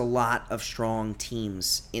 There is a lot of strong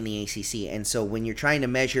teams in the ACC, and so when you're trying to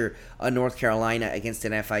measure a North Carolina against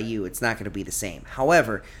an FIU, it's not going to be the same.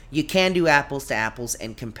 However, you can do apples to apples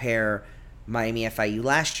and compare Miami FIU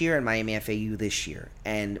last year and Miami FAU this year.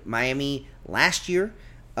 And Miami last year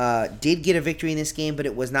did get a victory in this game, but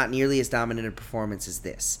it was not nearly as dominant a performance as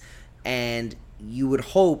this. And you would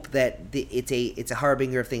hope that it's a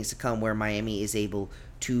harbinger of things to come, where Miami is able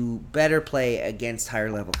to better play against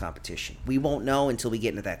higher level competition. We won't know until we get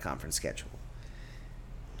into that conference schedule.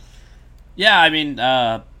 Yeah, I mean,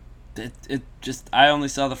 I only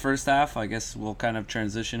saw the first half. I guess we'll kind of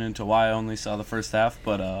transition into why I only saw the first half,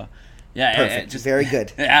 but perfect. Very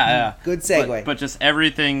good. Yeah. Good segue. But just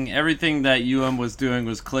everything that was doing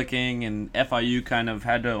was clicking, and FIU kind of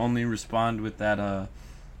had to only respond with that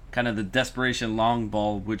kind of the desperation long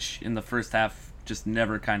ball, which in the first half just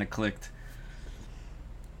never kind of clicked.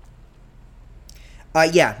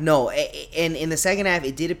 And in the second half,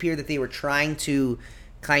 it did appear that they were trying to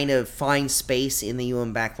kind of find space in the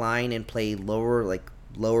back line and play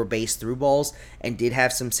lower base through balls, and did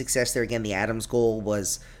have some success there. Again, the Adams goal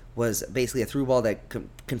was basically a through ball that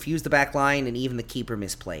confused the back line, and even the keeper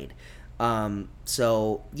misplayed.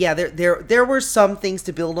 There were some things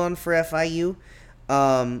to build on for FIU,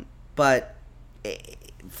 but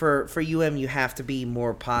for you have to be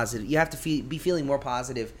more positive. You have to be feeling more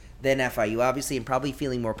positive than FIU, obviously, and probably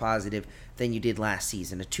feeling more positive than you did last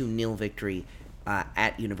season, a 2-0 victory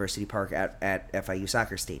at University Park at FIU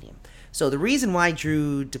Soccer Stadium. So the reason why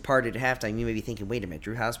Drew departed at halftime, you may be thinking, wait a minute,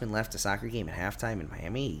 Drew Hausman left a soccer game at halftime in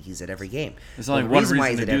Miami? He's at every game. There's only one reason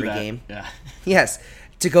why he's at every game. Yeah. Yes,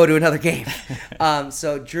 to go to another game.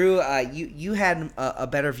 So Drew, you had a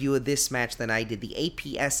better view of this match than I did. The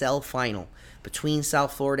APSL final between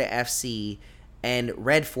South Florida FC and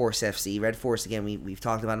Red Force FC. Red Force, again, we've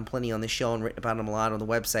talked about them plenty on this show and written about them a lot on the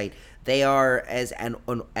website. They are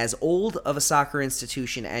as old of a soccer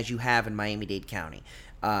institution as you have in Miami-Dade County.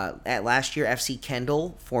 At last year, FC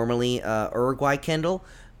Kendall, formerly Uruguay Kendall,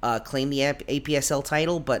 claimed the APSL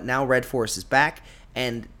title, but now Red Force is back,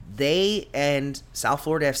 and they and South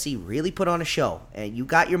Florida FC really put on a show, and you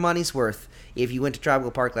got your money's worth if you went to Tropical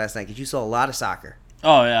Park last night, because you saw a lot of soccer.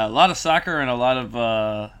 Oh, yeah, a lot of soccer and a lot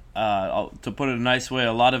of... to put it a nice way,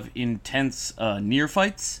 a lot of intense near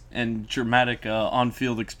fights and dramatic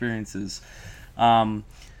on-field experiences.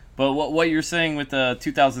 But what you're saying with the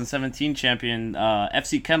 2017 champion,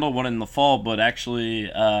 FC Kendall won in the fall, but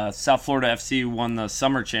actually South Florida FC won the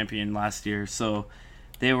summer champion last year. So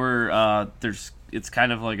they were it's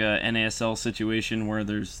kind of like a NASL situation where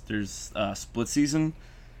there's split season.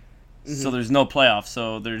 Mm-hmm. So there's no playoffs.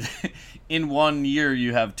 So there's in 1 year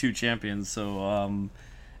you have 2 champions. So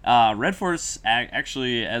Red Force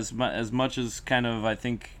actually, as much as kind of I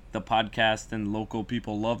think the podcast and local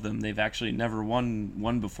people love them, they've actually never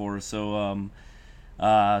won before. So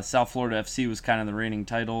South Florida FC was kind of the reigning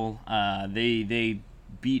title. They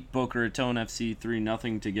beat Boca Raton FC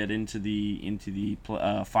 3-0 to get into the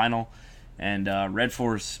final, and Red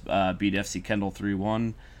Force beat FC Kendall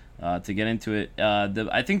 3-1 to get into it.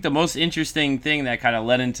 I think the most interesting thing that kind of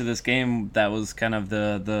led into this game, that was kind of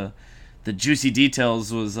the juicy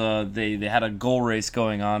details, was they had a goal race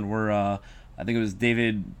going on where I think it was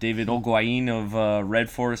David Olguain of Red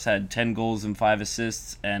Force had 10 goals and 5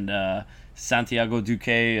 assists, and Santiago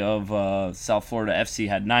Duque of South Florida FC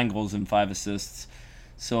had 9 goals and 5 assists.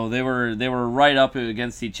 So they were right up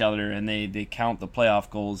against each other, and they count the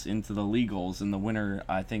playoff goals into the league goals, and the winner,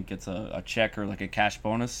 I think, gets a check or like a cash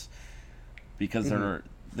bonus because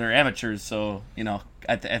they're amateurs. So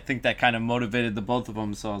I think that kind of motivated the both of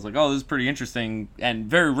them. So I was like, oh, this is pretty interesting. And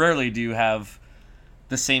very rarely do you have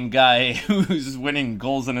the same guy who's winning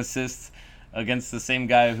goals and assists against the same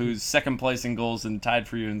guy who's second place in goals and tied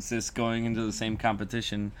for you in assists going into the same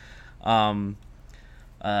competition.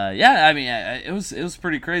 It was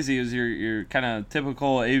pretty crazy. It was your kind of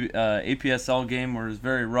typical APSL game where it was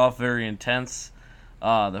very rough, very intense.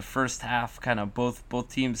 The first half, kind of both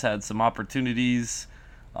teams had some opportunities.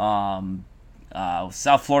 South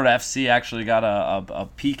Florida FC actually got a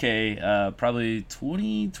PK probably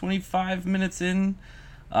 25 minutes in.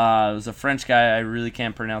 It was a French guy. I really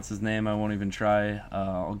can't pronounce his name. I won't even try.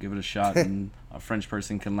 I'll give it a shot, and a French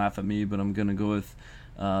person can laugh at me, but I'm going to go with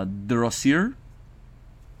De Rossier.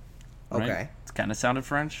 Right? Okay. It kind of sounded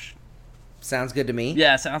French. Sounds good to me.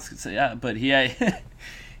 Yeah, sounds good. Yeah, but he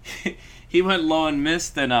he went low and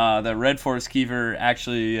missed, and the Red Force keeper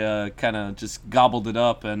actually kind of just gobbled it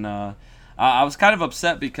up. And I was kind of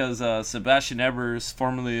upset because Sebastian Ebers,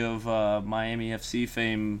 formerly of Miami FC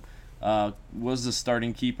fame, was the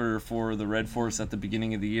starting keeper for the Red Force at the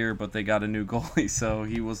beginning of the year, but they got a new goalie, so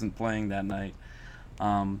he wasn't playing that night.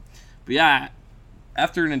 But yeah,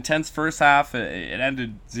 after an intense first half, it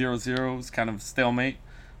ended 0-0. It was kind of stalemate.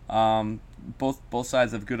 Both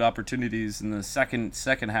sides have good opportunities. In the second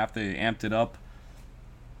half, they amped it up.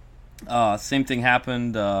 Same thing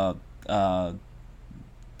happened.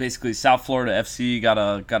 Basically, South Florida FC got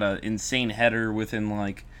a insane header within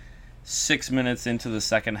like 6 minutes into the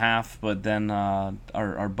second half, but then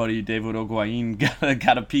our buddy David Oguayin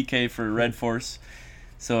got a PK for Red Force,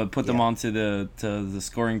 so it put them onto the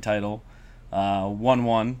scoring title.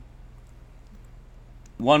 1-1.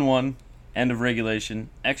 1-1, end of regulation,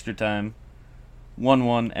 extra time.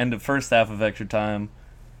 1-1, end of first half of extra time.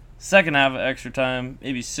 Second half of extra time,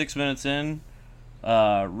 maybe 6 minutes in,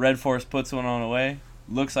 Red Force puts one on away.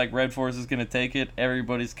 Looks like Red Force is going to take it.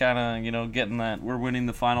 Everybody's kind of, getting that we're winning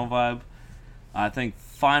the final vibe. I think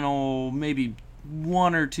final maybe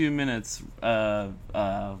 1 or 2 minutes,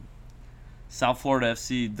 South Florida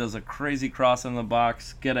FC does a crazy cross in the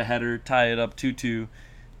box, get a header, tie it up 2-2,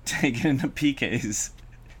 take it into PKs.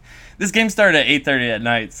 This game started at 8:30 at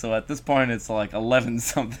night, so at this point it's like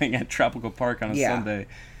 11-something at Tropical Park on a Sunday.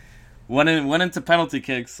 Went into penalty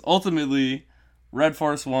kicks. Ultimately, Red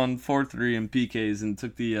Force won 4-3 in PKs and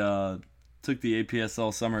took the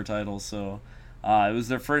APSL summer title. So it was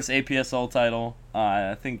their first APSL title.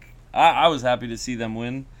 I think I was happy to see them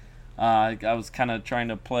win. I was kind of trying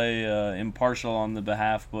to play impartial on the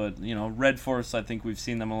behalf, but Red Force, I think we've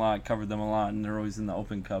seen them a lot, covered them a lot, and they're always in the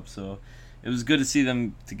Open Cup. So it was good to see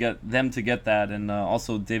them to get that, and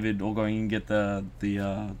also David Oguayin get the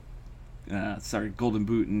Golden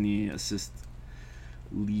Boot and the assist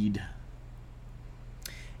lead.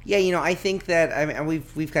 Yeah, I think that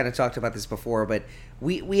we've kind of talked about this before, but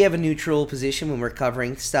we have a neutral position when we're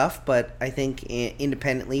covering stuff. But I think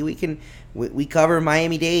independently we cover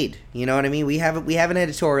Miami-Dade. You know what I mean? We have an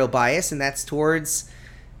editorial bias, and that's towards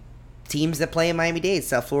teams that play in Miami-Dade.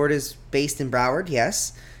 South Florida is based in Broward,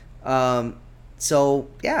 yes. So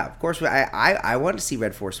yeah, of course I wanted to see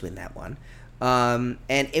Red Force win that one. And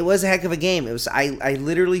it was a heck of a game. It was I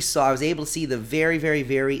literally I was able to see the very, very,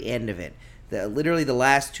 very end of it. Literally the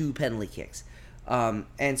last 2 penalty kicks.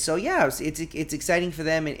 And so, yeah, it's exciting for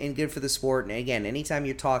them and good for the sport. And again, anytime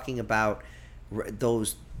you're talking about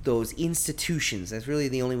those institutions, that's really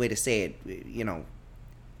the only way to say it.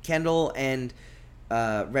 Kendall and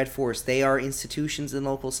Red Force, they are institutions in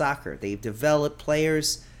local soccer. They've developed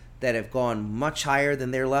players that have gone much higher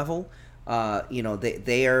than their level. They're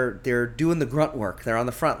doing the grunt work. They're on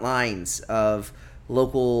the front lines of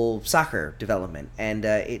local soccer development, and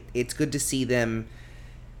it's good to see them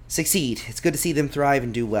succeed. It's good to see them thrive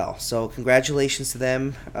and do well. So congratulations to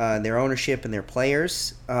them, their ownership and their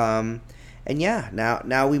players. And yeah,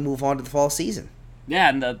 now we move on to the fall season. Yeah,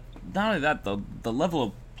 and not only that, the level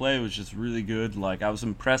of play was just really good. Like, I was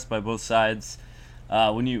impressed by both sides.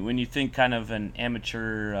 When you think kind of an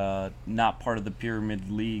amateur, not part of the pyramid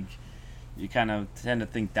league, you kind of tend to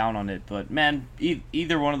think down on it. But, man,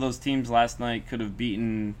 either one of those teams last night could have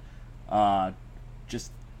beaten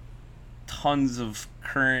just tons of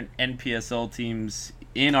current NPSL teams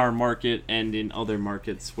in our market and in other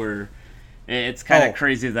markets where it's kind of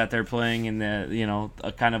crazy that they're playing in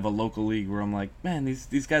a kind of a local league where I'm like, man,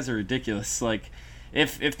 these guys are ridiculous. Like,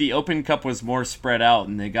 if the Open Cup was more spread out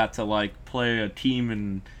and they got to, like, play a team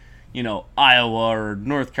in, Iowa or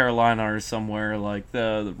North Carolina or somewhere. Like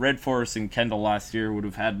the Red Forest and Kendall last year would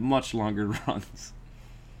have had much longer runs.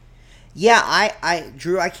 Yeah,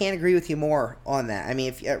 Drew, I can't agree with you more on that. I mean,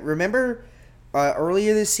 if remember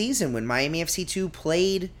earlier this season when Miami FC2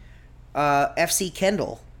 played FC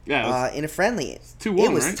Kendall in a friendly, 2-1,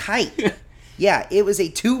 it was right? tight. Yeah, it was a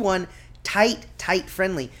 2-1 tight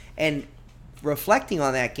friendly. And reflecting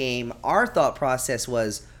on that game, our thought process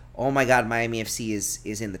was, oh my God, Miami FC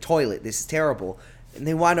is in the toilet. This is terrible. And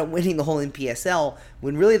they wound up winning the whole NPSL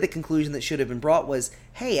when really the conclusion that should have been brought was,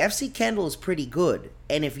 hey, FC Kendall is pretty good.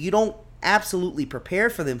 And if you don't absolutely prepare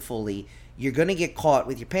for them fully, you're going to get caught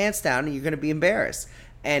with your pants down and you're going to be embarrassed.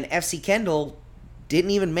 And FC Kendall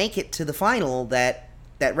didn't even make it to the final that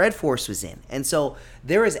Red Force was in. And so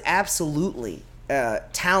there is absolutely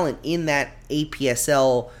talent in that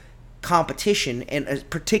APSL competition, and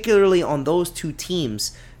particularly on those two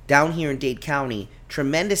teams down here in Dade County,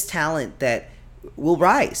 tremendous talent that will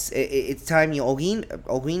rise. It's time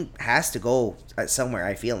Olguin has to go somewhere,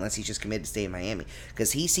 I feel, unless he's just committed to stay in Miami,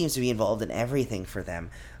 because he seems to be involved in everything for them,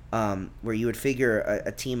 where you would figure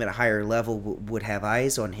a team at a higher level would have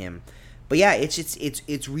eyes on him. But yeah,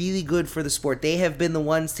 it's really good for the sport. They have been the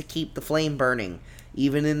ones to keep the flame burning,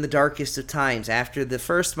 even in the darkest of times. After the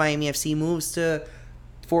first Miami FC moves to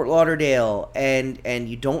Fort Lauderdale, and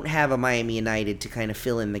you don't have a Miami United to kind of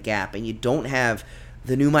fill in the gap, and you don't have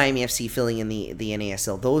the new Miami FC filling in the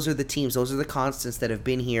NASL. Those are the teams, those are the constants that have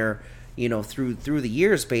been here, through the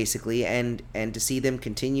years, basically, and to see them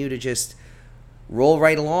continue to just roll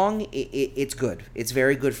right along, it's good. It's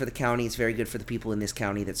very good for the county. It's very good for the people in this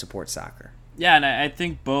county that support soccer. Yeah, and I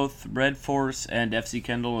think both Red Force and FC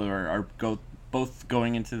Kendall are both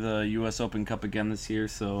going into the U.S. Open Cup again this year,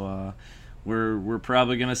 so we're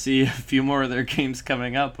probably going to see a few more of their games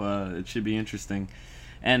coming up. It should be interesting.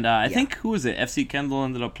 And I think, who was it? FC Kendall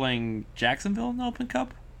ended up playing Jacksonville in the Open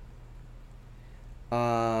Cup?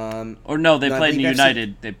 Or no, they played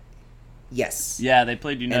United. Yes. Yeah, they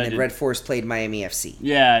played United. And then Red Force played Miami FC.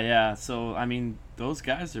 Yeah. So, I mean, those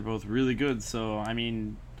guys are both really good. So, I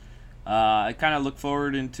mean, I kind of look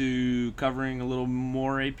forward into covering a little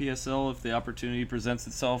more APSL if the opportunity presents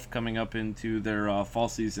itself coming up into their fall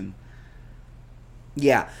season.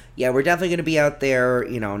 Yeah, we're definitely going to be out there,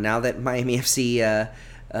 now that Miami FC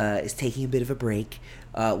is taking a bit of a break.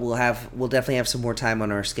 We'll definitely have some more time on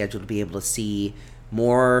our schedule to be able to see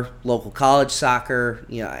more local college soccer,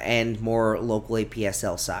 and more local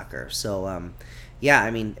APSL soccer. So,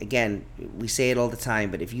 I mean, again, we say it all the time,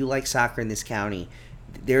 but if you like soccer in this county,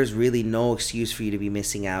 there's really no excuse for you to be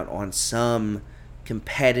missing out on some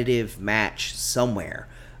competitive match somewhere.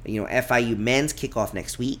 FIU men's kickoff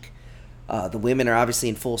next week. The women are obviously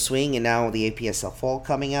in full swing, and now the APSL fall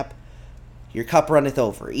coming up. Your cup runneth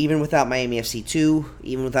over. Even without Miami FC2,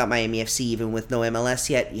 even without Miami FC, even with no MLS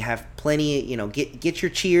yet, you have plenty. Get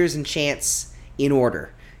your cheers and chants in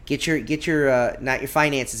order. Get your not your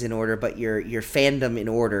finances in order, but your fandom in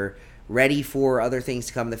order, ready for other things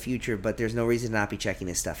to come in the future. But there's no reason to not be checking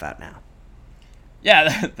this stuff out now.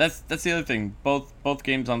 Yeah, that's the other thing. Both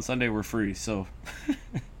games on Sunday were free, so.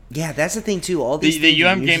 Yeah, that's the thing too. All these the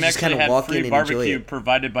UM game actually actually had free barbecue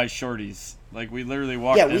provided by Shorties. Like, we literally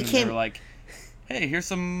walked in and they were like, "Hey, here's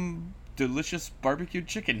some delicious barbecued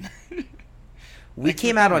chicken." We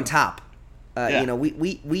came out on top.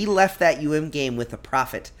 We left that UM game with a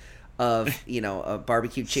profit of a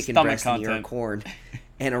barbecued chicken breast and ear corn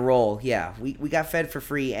and a roll. Yeah, we got fed for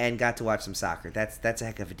free and got to watch some soccer. That's a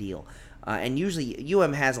heck of a deal. And usually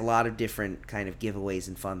UM has a lot of different kind of giveaways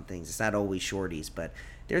and fun things. It's not always Shorties, but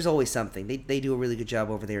there's always something. They do a really good job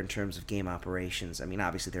over there in terms of game operations. I mean,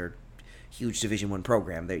 obviously they're a huge Division I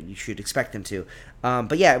program that you should expect them to.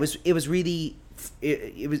 But yeah, it was really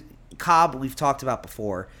Cobb. We've talked about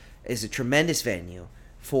before is a tremendous venue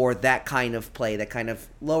for that kind of play, that kind of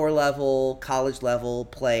lower level, college level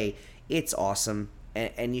play. It's awesome,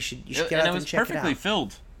 and you should get out there and check it out. And it was perfectly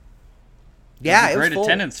filled. Yeah, it was great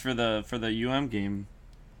attendance for the UM game.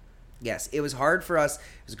 Yes, it was hard for us.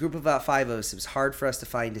 It was a group of about 5 of us. It was hard for us to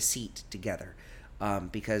find a seat together,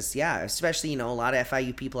 because especially a lot of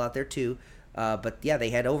FIU people out there too. But yeah,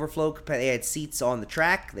 they had overflow. They had seats on the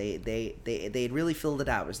track. They had really filled it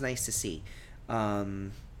out. It was nice to see. I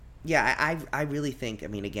really think. I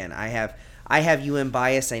mean, again, I have UM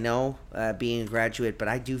bias. I know, being a graduate, but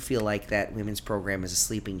I do feel like that women's program is a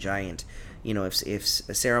sleeping giant. If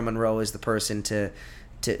Sarah Monroe is the person to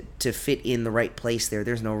fit in the right place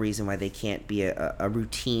there's no reason why they can't be a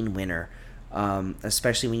routine winner,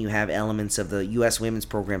 especially when you have elements of the U.S. women's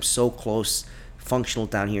program so close, functional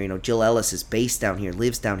down here. Jill Ellis is based down here,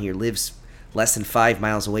 lives less than 5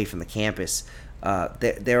 miles away from the campus.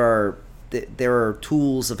 There are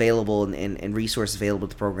tools available and resources available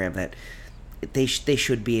to the program that they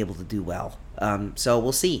should be able to do well. So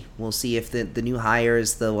we'll see. We'll see if the new hire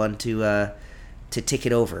is the one to tick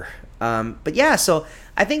it over. But yeah, so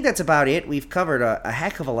I think that's about it. We've covered a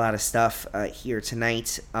heck of a lot of stuff here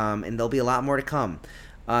tonight, and there'll be a lot more to come.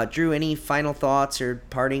 Drew, any final thoughts or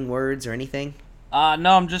parting words or anything?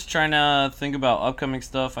 No, I'm just trying to think about upcoming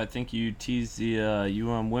stuff. I think you teased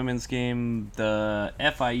the women's game. The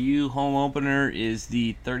FIU home opener is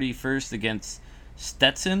the 31st against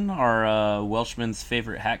Stetson, our Welshman's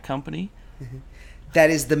favorite hat company. That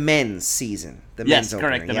is the men's season. Yes, men's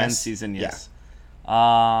correct. opener, The yes. men's season, yes.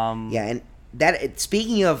 Yeah, and that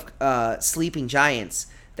speaking of sleeping giants,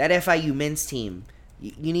 that FIU men's team,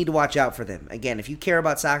 you need to watch out for them. Again, if you care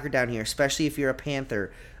about soccer down here, especially if you're a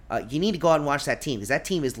Panther, you need to go out and watch that team because that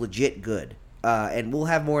team is legit good. And we'll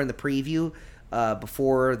have more in the preview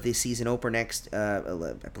before the season opener next.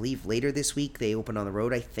 I believe later this week they open on the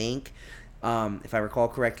road. I think, if I recall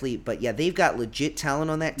correctly. But yeah, they've got legit talent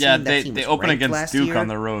on that team. Yeah, that team they was open ranked against last Duke year. on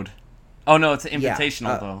the road. Oh no, it's an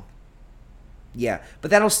invitational though. Yeah,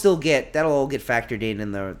 but that'll all get factored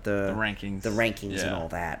in the rankings, and all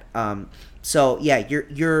that. So yeah,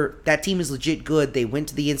 that team is legit good. They went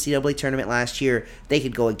to the NCAA tournament last year. They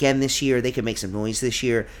could go again this year. They could make some noise this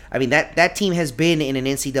year. I mean that team has been in an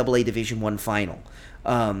NCAA Division I final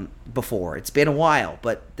before. It's been a while,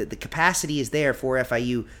 but the capacity is there for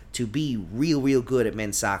FIU to be real good at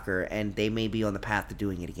men's soccer, and they may be on the path to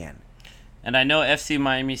doing it again. And I know FC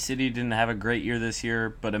Miami City didn't have a great year this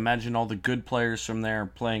year, but imagine all the good players from there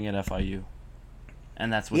playing at FIU.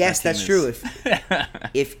 And that's what that's true.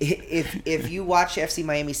 If you watch FC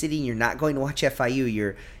Miami City and you're not going to watch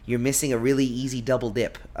FIU, you're missing a really easy double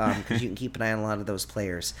dip because you can keep an eye on a lot of those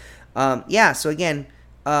players. So again,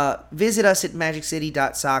 visit us at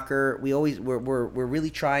magiccity.soccer. We're really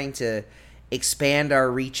trying to expand our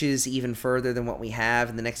reaches even further than what we have.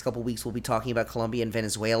 In the next couple of weeks, we'll be talking about Colombia and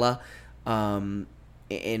Venezuela. And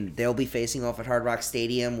they'll be facing off at Hard Rock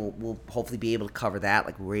Stadium. We'll hopefully be able to cover that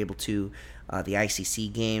like we were able to the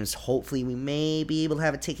ICC games. Hopefully we may be able to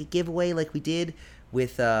have a ticket giveaway like we did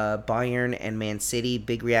with Bayern and Man City.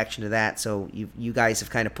 Big reaction to that. So you guys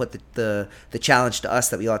have kind of put the challenge to us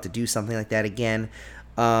that we ought to do something like that again.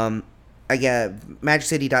 Again,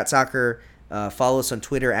 magiccity.soccer. Follow us on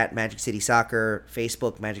Twitter at Magic City Soccer,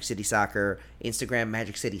 Facebook Magic City Soccer, Instagram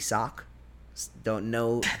Magic City Sock. Don't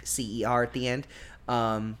know CER at the end.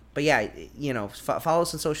 But yeah, follow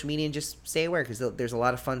us on social media and just stay aware because there's a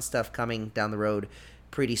lot of fun stuff coming down the road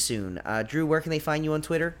pretty soon. Drew, where can they find you on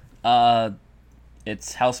Twitter?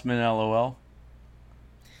 It's Houseman LOL.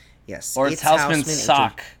 Yes. Or it's Houseman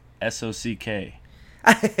Sock, SOCK.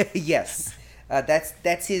 Yes.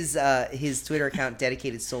 That's his Twitter account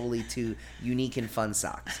dedicated solely to unique and fun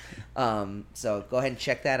socks. So go ahead and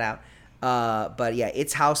check that out. But yeah,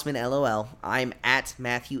 it's Houseman LOL. I'm at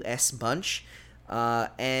Matthew S. Bunch.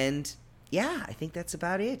 And yeah, I think that's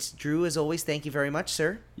about it. Drew, as always, thank you very much,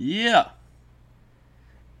 sir. Yeah.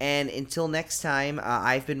 And until next time,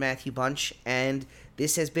 I've been Matthew Bunch, and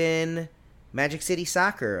this has been Magic City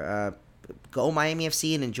Soccer. Go Miami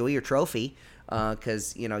FC and enjoy your trophy,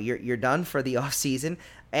 because you're done for the off season.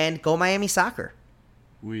 And go Miami Soccer.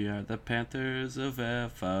 We are the Panthers of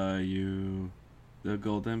FIU, the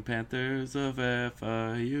Golden Panthers of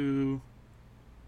FIU.